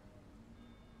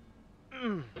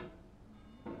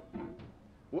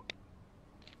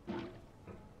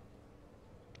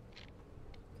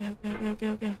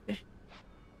 Okay.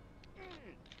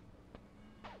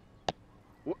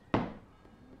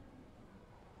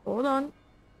 Hold on.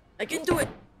 I can do it.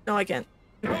 No, I can't.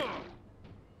 Okay.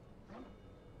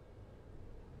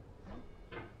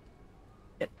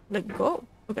 Let go.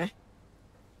 Okay.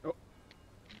 Oh.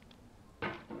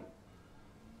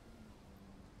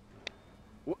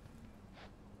 What?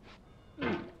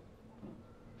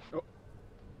 Oh.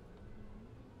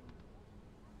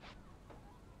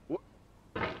 What?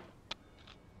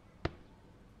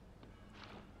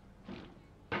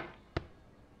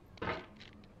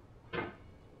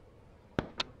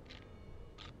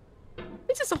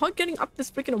 It's just so hard getting up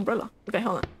this freaking umbrella. Okay,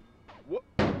 hold on. What?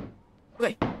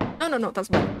 Okay. No, that's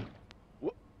bad.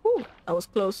 What? Ooh, that was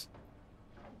close.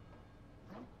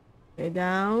 Okay,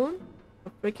 down.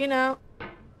 I'm freaking out.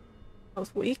 That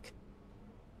was weak.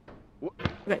 What?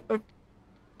 Okay.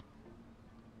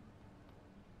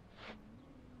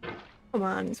 Come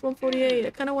on, it's 148. I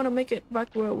kind of want to make it back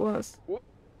where it was. What?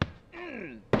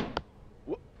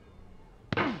 What?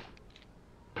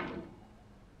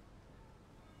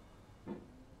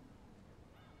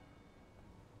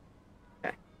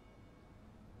 Okay.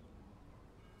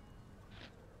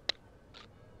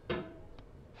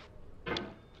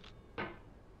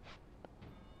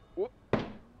 What?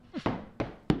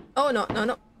 Oh no,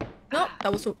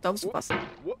 that was too fast.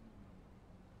 What?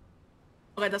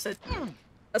 Okay, that's it.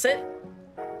 That's it.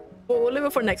 But we'll leave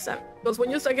it for next time. Because when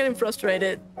you start getting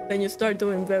frustrated, then you start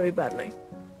doing very badly.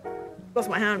 Because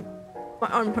my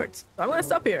arm hurts. So I'm gonna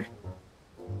stop here.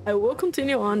 I will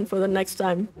continue on for the next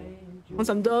time. Once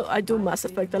I'm done, I do Mass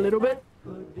Effect a little bit.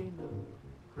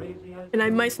 And I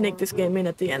might sneak this game in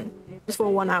at the end. Just for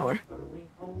 1 hour.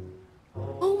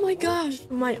 Oh my gosh,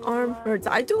 my arm hurts.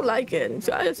 I do like it.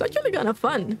 It's actually kind of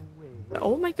fun.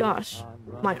 Oh my gosh,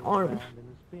 my arm.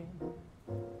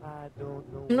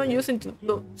 I'm not using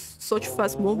such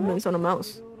fast movements on a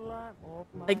mouse.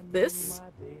 Like this?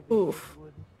 Oof.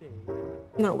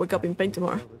 I'm gonna wake up in pain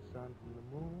tomorrow.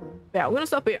 Yeah, I'm gonna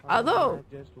stop here. Although,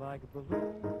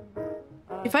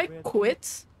 if I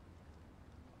quit...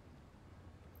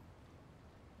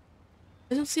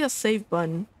 I don't see a save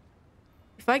button.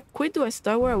 If I quit, do I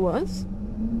start where I was?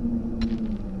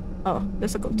 Oh,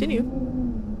 there's a continue.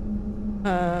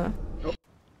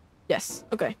 Yes.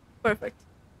 Okay. Perfect.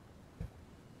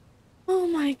 Oh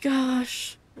my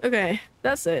gosh. Okay,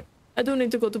 that's it. I do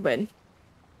need to go to bed.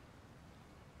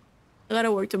 I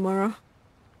gotta work tomorrow.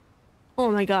 Oh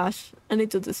my gosh. I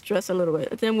need to distress a little bit.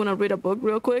 I think I'm gonna read a book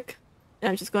real quick. And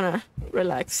I'm just gonna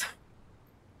relax.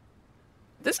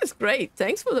 This is great.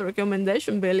 Thanks for the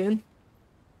recommendation, Billion.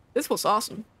 This was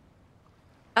awesome.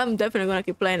 I'm definitely gonna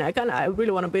keep playing. I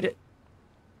really wanna beat it.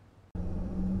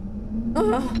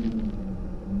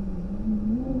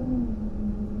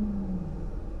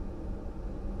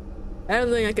 I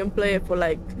don't think I can play it for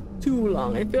like too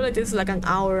long. I feel like this is like an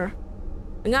hour,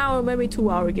 maybe 2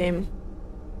 hour game.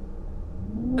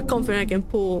 I'm confident I can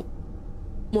pull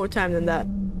more time than that.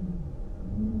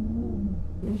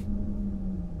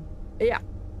 Yeah.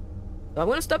 So I'm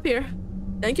gonna stop here.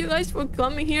 Thank you guys for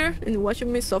coming here and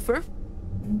watching me suffer.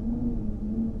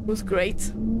 It was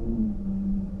great.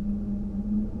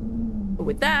 But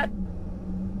with that,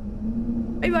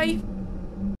 bye bye.